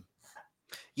situation?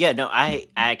 Yeah, no, I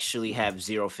actually have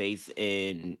zero faith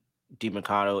in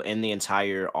DeMercado and the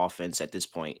entire offense at this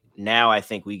point. Now I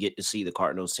think we get to see the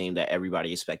Cardinals team that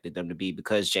everybody expected them to be,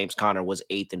 because James Conner was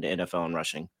 8th in the NFL in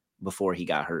rushing before he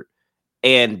got hurt.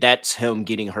 And that's him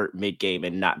getting hurt mid-game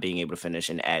and not being able to finish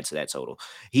and add to that total.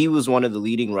 He was one of the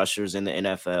leading rushers in the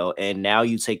NFL, and now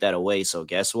you take that away. So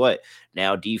guess what?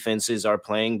 Now defenses are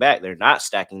playing back. They're not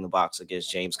stacking the box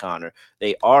against James Conner.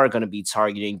 They are going to be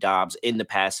targeting Dobbs in the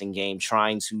passing game,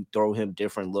 trying to throw him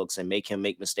different looks and make him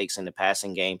make mistakes in the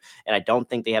passing game. And I don't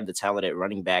think they have the talent at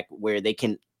running back where they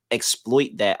can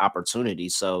exploit that opportunity.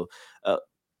 So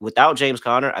without James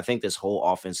Conner, I think this whole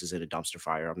offense is in a dumpster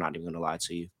fire. I'm not even going to lie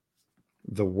to you.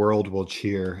 The world will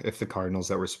cheer if the Cardinals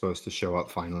that were supposed to show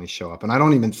up finally show up. And I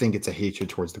don't even think it's a hatred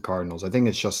towards the Cardinals. I think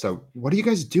it's just what are you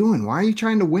guys doing? Why are you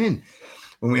trying to win?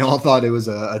 When we all thought it was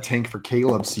a tank for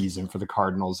Caleb season for the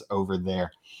Cardinals over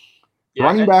there. Yeah,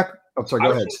 running back. Oh, sorry,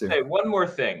 go ahead, Stu. Say one more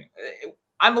thing.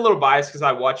 I'm a little biased because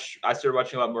I started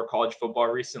watching a lot more college football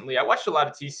recently. I watched a lot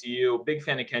of TCU, big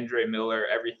fan of Kendre Miller,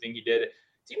 everything he did.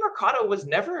 DeMarcado was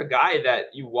never a guy that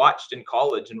you watched in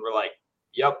college and were like,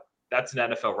 yep, that's an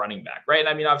NFL running back, right? And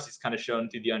I mean, obviously, it's kind of shown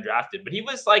through the undrafted, but he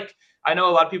was like, I know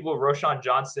a lot of people, Roschon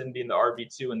Johnson being the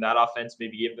RB2 in that offense,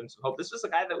 maybe gave them some hope. This was a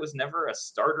guy that was never a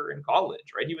starter in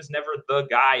college, right? He was never the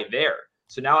guy there.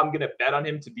 So now I'm going to bet on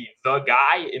him to be the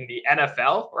guy in the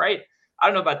NFL, right? I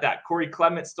don't know about that. Corey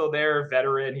Clement's still there,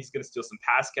 veteran. He's going to steal some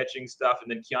pass catching stuff.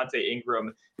 And then Keontae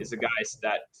Ingram is a guy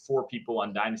that 4 people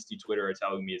on Dynasty Twitter are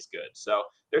telling me is good. So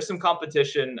there's some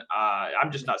competition. I'm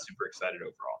just not super excited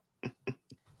overall.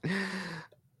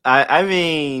 I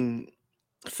mean,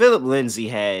 Philip Lindsay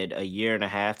had a 1.5 year,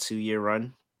 2-year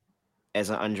run as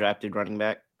an undrafted running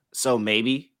back. So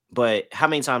maybe, but how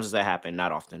many times does that happen?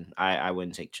 Not often. I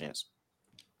wouldn't take a chance.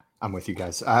 I'm with you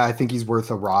guys. I think he's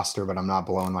worth a roster, but I'm not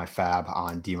blowing my fab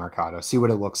on DeMarcado. See what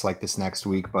it looks like this next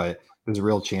week, but there's a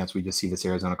real chance we just see this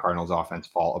Arizona Cardinals offense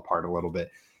fall apart a little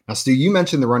bit. Now, Stu, you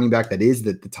mentioned the running back that is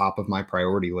the top of my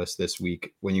priority list this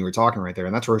week when you were talking right there,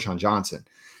 and that's Roschon Johnson.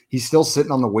 He's still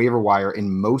sitting on the waiver wire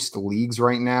in most leagues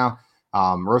right now.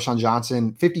 Roschon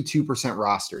Johnson, 52%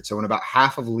 rostered. So in about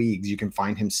half of leagues, you can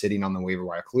find him sitting on the waiver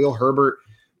wire. Khalil Herbert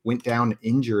went down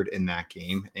injured in that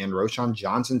game, and Roschon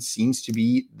Johnson seems to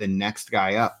be the next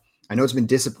guy up. I know it's been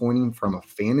disappointing from a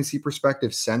fantasy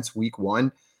perspective since week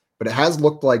 1, but it has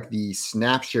looked like the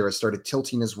snap share has started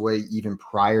tilting his way even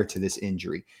prior to this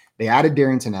injury. They added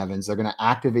Darrington Evans. They're going to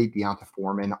activate Deonta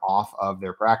Foreman off of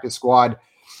their practice squad.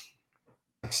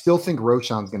 I still think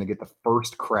Roschon's going to get the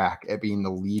first crack at being the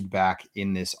lead back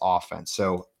in this offense.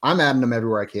 So I'm adding him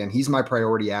everywhere I can. He's my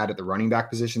priority add at the running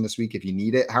back position this week if you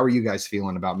need it. How are you guys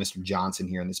feeling about Mr. Johnson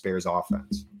here in this Bears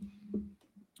offense?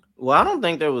 Well, I don't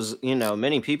think there was,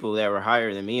 many people that were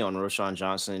higher than me on Roschon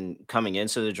Johnson coming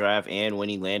into the draft and when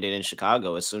he landed in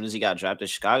Chicago. As soon as he got drafted in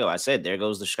Chicago, I said, there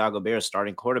goes the Chicago Bears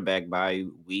starting quarterback by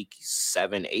week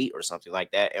 7, 8 or something like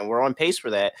that. And we're on pace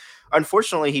for that.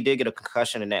 Unfortunately, he did get a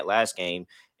concussion in that last game.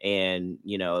 And,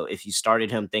 if you started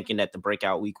him thinking that the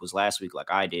breakout week was last week, like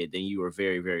I did, then you were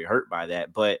very, very hurt by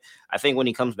that. But I think when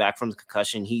he comes back from the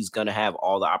concussion, he's going to have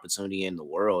all the opportunity in the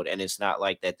world. And it's not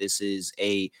like that this is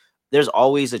there's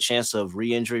always a chance of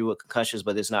re-injury with concussions,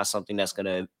 but it's not something that's going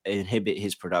to inhibit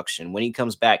his production. When he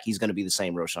comes back, he's going to be the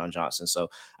same Roschon Johnson. So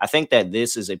I think that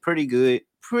this is a pretty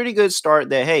good start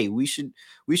that, hey, we should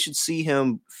see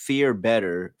him fare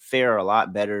a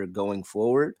lot better going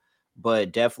forward,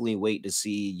 but definitely wait to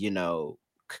see,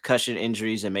 concussion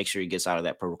injuries and make sure he gets out of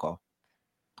that protocol.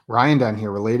 Ryan down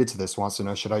here related to this wants to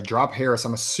know, should I drop Harris?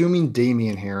 I'm assuming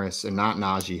Damian Harris and not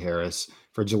Najee Harris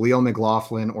for Jaleel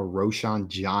McLaughlin or Roschon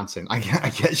Johnson. I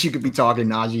guess you could be talking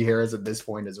Najee Harris at this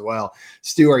point as well.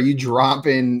 Stu, are you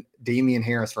dropping Damian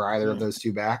Harris for either of those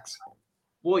two backs?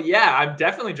 Well, yeah, I'm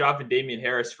definitely dropping Damian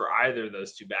Harris for either of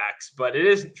those two backs, but it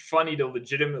is funny to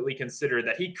legitimately consider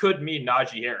that he could mean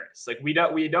Najee Harris. Like we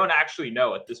don't actually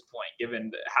know at this point,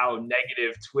 given how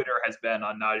negative Twitter has been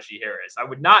on Najee Harris. I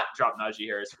would not drop Najee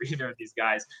Harris for either of these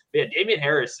guys. But yeah, Damian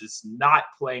Harris is not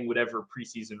playing whatever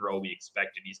preseason role we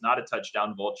expected. He's not a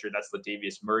touchdown vulture. That's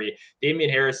Latavius Murray.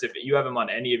 Damian Harris, if you have him on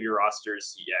any of your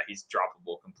rosters, yeah, he's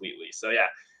droppable completely. So yeah.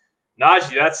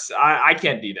 Najee, I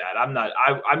can't do that. I'm not.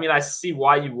 I mean, I see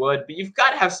why you would, but you've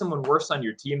got to have someone worse on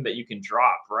your team that you can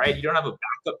drop, right? You don't have a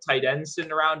backup tight end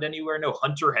sitting around anywhere. No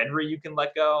Hunter Henry you can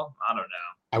let go. I don't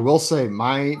know. I will say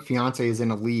my fiance is in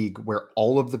a league where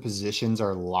all of the positions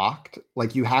are locked.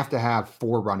 Like you have to have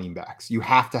 4 running backs. You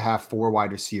have to have 4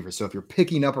 wide receivers. So if you're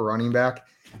picking up a running back,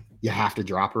 you have to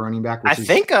drop a running back. Which is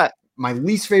my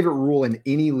least favorite rule in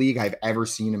any league I've ever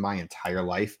seen in my entire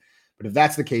life. But if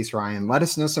that's the case, Ryan, let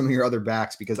us know some of your other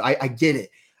backs because I get it.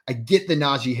 I get the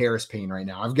Najee Harris pain right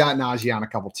now. I've got Najee on a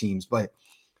couple teams, but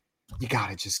you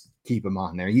got to just keep him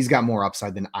on there. He's got more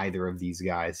upside than either of these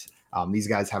guys. These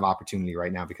guys have opportunity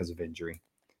right now because of injury.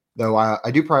 Though I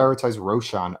do prioritize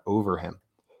Roschon over him.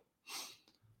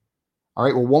 All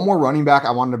right. Well, one more running back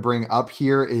I wanted to bring up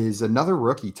here is another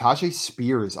rookie. Tajay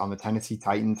Spears on the Tennessee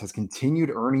Titans has continued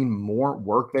earning more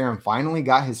work there and finally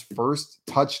got his first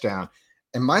touchdown.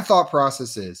 And my thought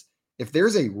process is if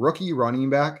there's a rookie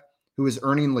running back who is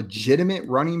earning legitimate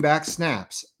running back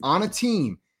snaps on a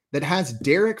team that has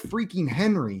Derek freaking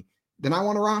Henry, then I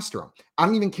want to roster him. I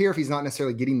don't even care if he's not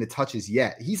necessarily getting the touches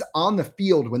yet. He's on the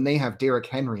field when they have Derek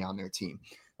Henry on their team.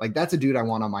 Like, that's a dude I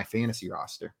want on my fantasy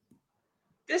roster.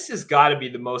 This has got to be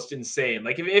the most insane.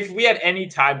 Like, if we had any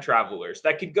time travelers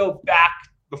that could go back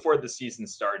before the season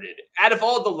started, out of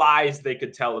all the lies they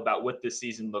could tell about what this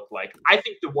season looked like, I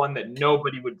think the one that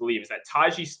nobody would believe is that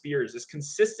Tajay Spears is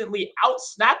consistently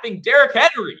out-snapping Derrick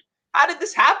Henry. How did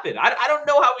this happen? I don't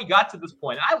know how we got to this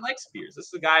point. I like Spears. This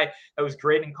is a guy that was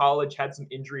great in college, had some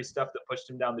injury stuff that pushed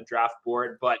him down the draft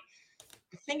board, but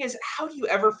the thing is, how do you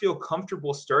ever feel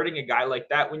comfortable starting a guy like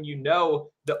that when you know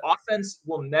the offense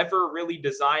will never really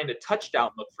design a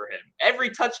touchdown look for him? Every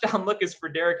touchdown look is for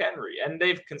Derrick Henry, and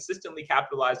they've consistently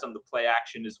capitalized on the play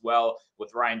action as well,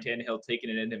 with Ryan Tannehill taking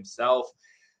it in himself.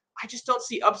 I just don't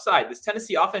see upside. This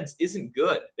Tennessee offense isn't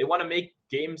good. They want to make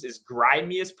games as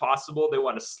grimy as possible. They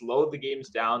want to slow the games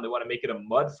down. They want to make it a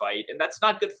mud fight, and that's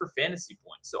not good for fantasy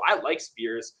points. So I like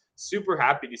Spears. Super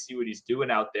happy to see what he's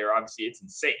doing out there. Obviously, it's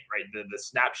insane, right? The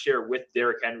snap share with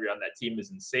Derrick Henry on that team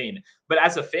is insane. But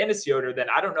as a fantasy owner, then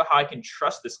I don't know how I can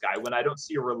trust this guy when I don't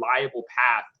see a reliable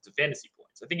path to fantasy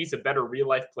points. I think he's a better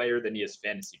real-life player than he is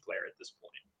fantasy player at this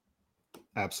point.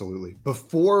 Absolutely.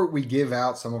 Before we give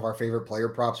out some of our favorite player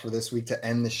props for this week to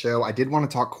end the show, I did want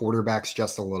to talk quarterbacks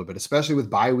just a little bit, especially with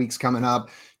bye weeks coming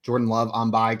up. Jordan Love on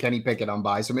bye, Kenny Pickett on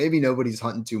bye. So maybe nobody's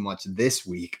hunting too much this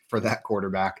week for that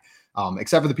quarterback,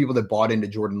 except for the people that bought into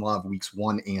Jordan Love weeks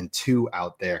 1 and 2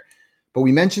 out there. But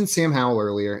we mentioned Sam Howell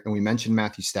earlier, and we mentioned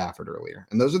Matthew Stafford earlier.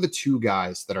 And those are the two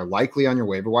guys that are likely on your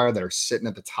waiver wire that are sitting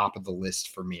at the top of the list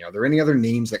for me. Are there any other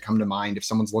names that come to mind if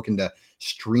someone's looking to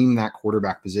stream that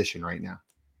quarterback position right now?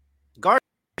 Gardner.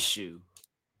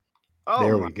 Oh,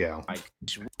 there we go.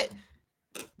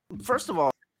 First of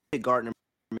all, Gardner,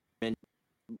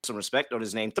 some respect on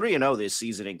his name. 3-0 this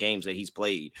season in games that he's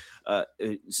played.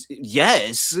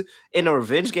 Yes, in a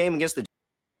revenge game against the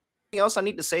else I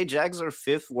need to say, Jags are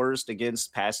 5th worst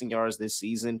against passing yards this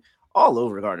season. All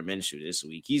over Gardner Minshew this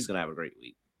week. He's going to have a great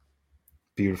week.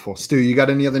 Beautiful. Stu, you got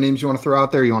any other names you want to throw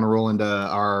out there? You want to roll into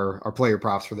our player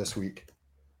props for this week?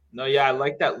 No, yeah, I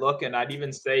like that look. And I'd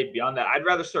even say beyond that, I'd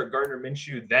rather start Gardner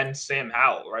Minshew than Sam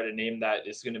Howell, right? A name that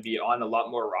is going to be on a lot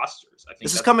more rosters. I think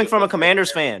this is coming from a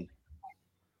Commanders fan.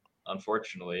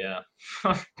 Unfortunately, yeah.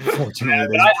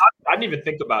 Unfortunately, I didn't even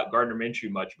think about Gardner Minshew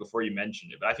much before you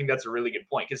mentioned it, but I think that's a really good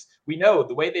point because we know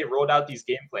the way they rolled out these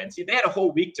game plans. See, they had a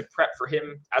whole week to prep for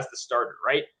him as the starter,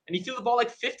 right? And he threw the ball like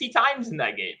 50 times in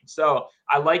that game. So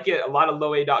I like it. A lot of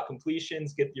low A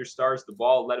completions, get your stars the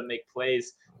ball, let him make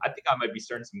plays. I think I might be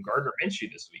starting some Gardner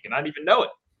Minshew this week, and I didn't even know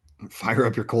it. Fire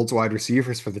up your Colts wide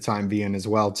receivers for the time being as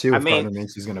well, too. If Gardner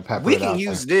Minshew's going to pepper we can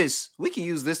use this. We can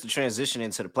use this to transition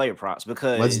into the player props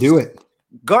because let's do it.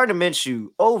 Gardner Minshew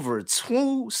over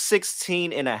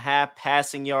 216.5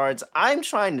 passing yards. I'm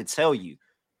trying to tell you,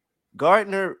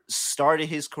 Gardner started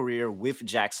his career with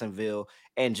Jacksonville,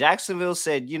 and Jacksonville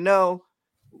said, you know,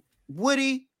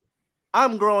 Woody,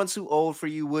 I'm growing too old for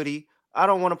you, Woody. I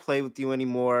don't want to play with you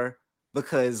anymore.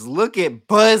 Because look at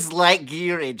Buzz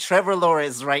Lightyear and Trevor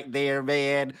Lawrence right there,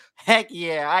 man. Heck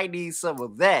yeah, I need some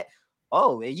of that.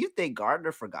 Oh, and you think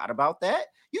Gardner forgot about that?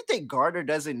 You think Gardner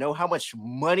doesn't know how much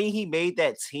money he made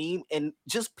that team and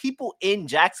just people in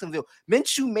Jacksonville?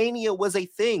 Minshew Mania was a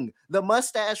thing. The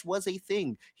mustache was a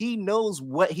thing. He knows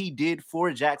what he did for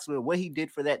Jacksonville, what he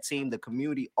did for that team, the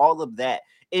community, all of that.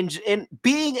 And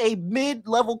being a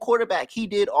mid-level quarterback, he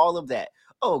did all of that.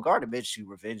 Oh, Gardner Minshew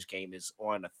revenge game is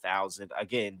on 1,000.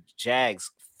 Again,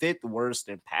 Jags 5th worst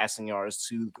in passing yards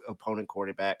to opponent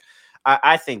quarterback.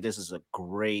 I think this is a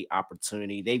great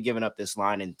opportunity. They've given up this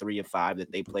line in 3 of 5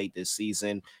 that they played this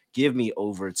season. Give me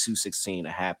over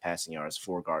 216.5 passing yards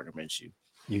for Gardner Minshew.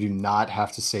 You do not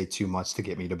have to say too much to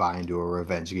get me to buy into a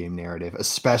revenge game narrative,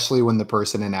 especially when the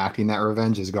person enacting that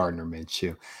revenge is Gardner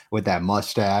Minshew with that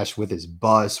mustache, with his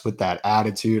bust, with that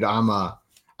attitude. I'm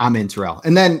in Terrell.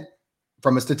 And then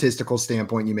from a statistical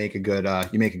standpoint, you make a good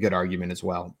argument as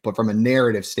well. But from a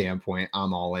narrative standpoint,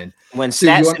 I'm all in. When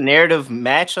stats and narrative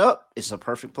match up, it's a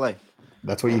perfect play.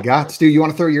 That's what you got. Stu, you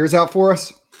want to throw yours out for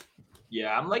us?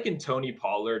 Yeah, I'm liking Tony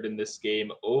Pollard in this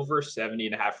game. Over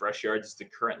 70.5 rush yards is the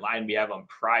current line we have on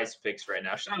Prize Picks right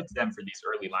now. Shout out to them for these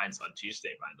early lines on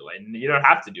Tuesday, by the way. And you don't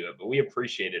have to do it, but we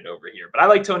appreciate it over here. But I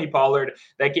like Tony Pollard.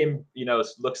 That game,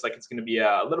 looks like it's going to be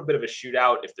a little bit of a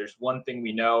shootout. If there's one thing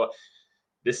we know,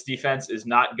 This defense is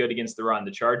not good against the run.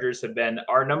 The Chargers have been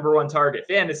our number one target.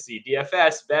 Fantasy,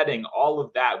 DFS, betting, all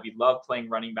of that. We love playing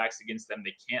running backs against them.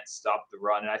 They can't stop the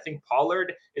run. And I think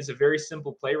Pollard is a very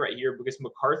simple play right here because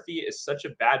McCarthy is such a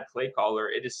bad play caller.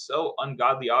 It is so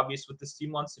ungodly obvious what this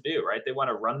team wants to do, right? They want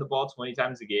to run the ball 20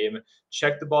 times a game,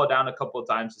 check the ball down a couple of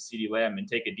times to CeeDee Lamb, and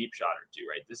take a deep shot or two,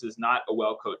 right? This is not a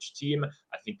well-coached team.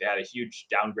 I think they had a huge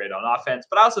downgrade on offense,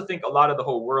 but I also think a lot of the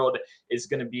whole world is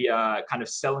going to be kind of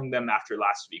selling them after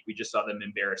last week. We just saw them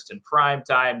embarrassed in prime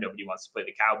time. Nobody wants to play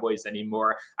the Cowboys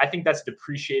anymore. I think that's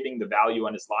depreciating the value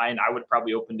on his line. I would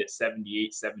probably open it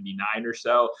 78, 79 or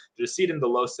so. To see it in the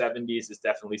low 70s is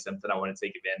definitely something I want to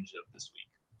take advantage of this week.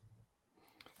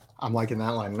 I'm liking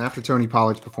that line. And after Tony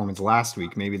Pollard's performance last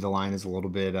week, maybe the line is a little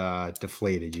bit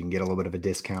deflated. You can get a little bit of a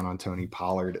discount on Tony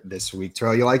Pollard this week.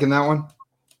 Terrell, you liking that one?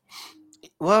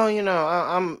 Well,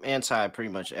 I'm anti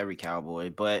pretty much every Cowboy,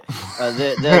 but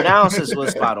the analysis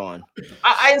was spot on.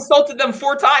 I insulted them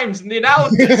 4 times in the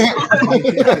analysis.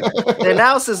 The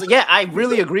analysis, yeah, I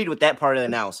really agreed with that part of the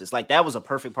analysis. Like, that was a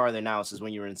perfect part of the analysis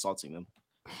when you were insulting them.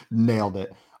 Nailed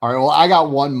it. All right, well, I got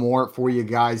one more for you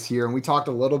guys here. And we talked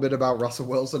a little bit about Russell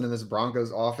Wilson and this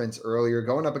Broncos offense earlier,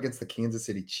 going up against the Kansas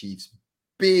City Chiefs.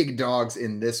 Big dogs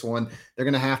in this one. They're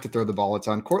going to have to throw the ball a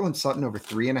ton. Cortland Sutton over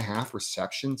 3.5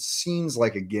 receptions seems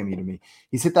like a gimme to me.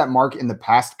 He's hit that mark in the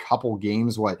past couple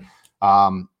games.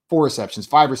 4 receptions,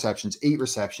 5 receptions, 8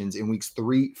 receptions in weeks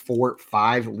 3, 4,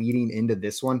 5 leading into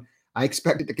this one. I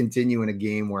expect it to continue in a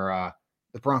game where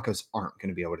the Broncos aren't going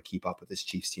to be able to keep up with this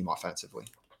Chiefs team offensively.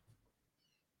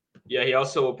 Yeah, he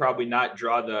also will probably not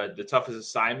draw the toughest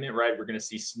assignment, right? We're going to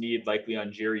see Snead likely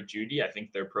on Jerry Jeudy. I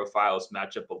think their profiles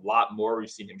match up a lot more. We've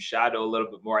seen him shadow a little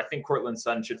bit more. I think Cortland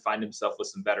Sutton should find himself with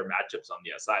some better matchups on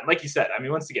the outside. Like you said, I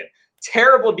mean, once again,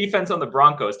 terrible defense on the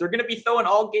Broncos. They're going to be throwing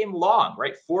all game long,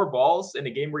 right? 4 balls in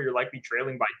a game where you're likely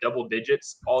trailing by double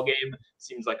digits all game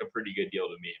seems like a pretty good deal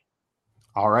to me.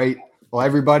 All right. Well,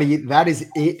 everybody, that is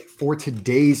it for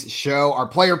today's show. Our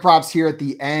player props here at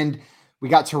the end. We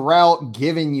got Terrell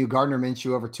giving you Gardner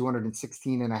Minshew over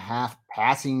 216.5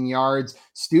 passing yards.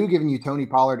 Stu giving you Tony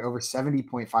Pollard over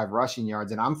 70.5 rushing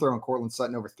yards. And I'm throwing Cortland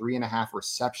Sutton over 3.5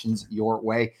 receptions your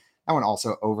way. That one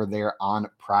also over there on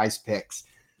Prize Picks.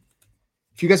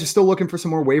 If you guys are still looking for some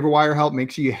more waiver wire help,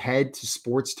 make sure you head to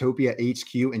Sportstopia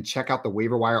HQ and check out the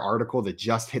waiver wire article that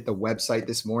just hit the website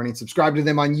this morning. Subscribe to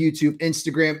them on YouTube,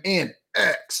 Instagram, and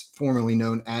X, formerly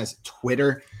known as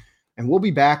Twitter. And we'll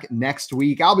be back next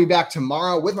week. I'll be back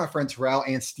tomorrow with my friend Terrell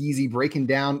and Steezy breaking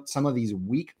down some of these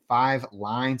week 5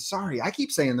 lines. Sorry, I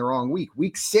keep saying the wrong week.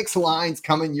 Week 6 lines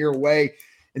coming your way.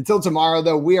 Until tomorrow,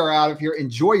 though, we are out of here.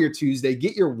 Enjoy your Tuesday.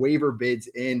 Get your waiver bids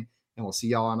in, and we'll see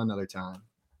y'all on another time.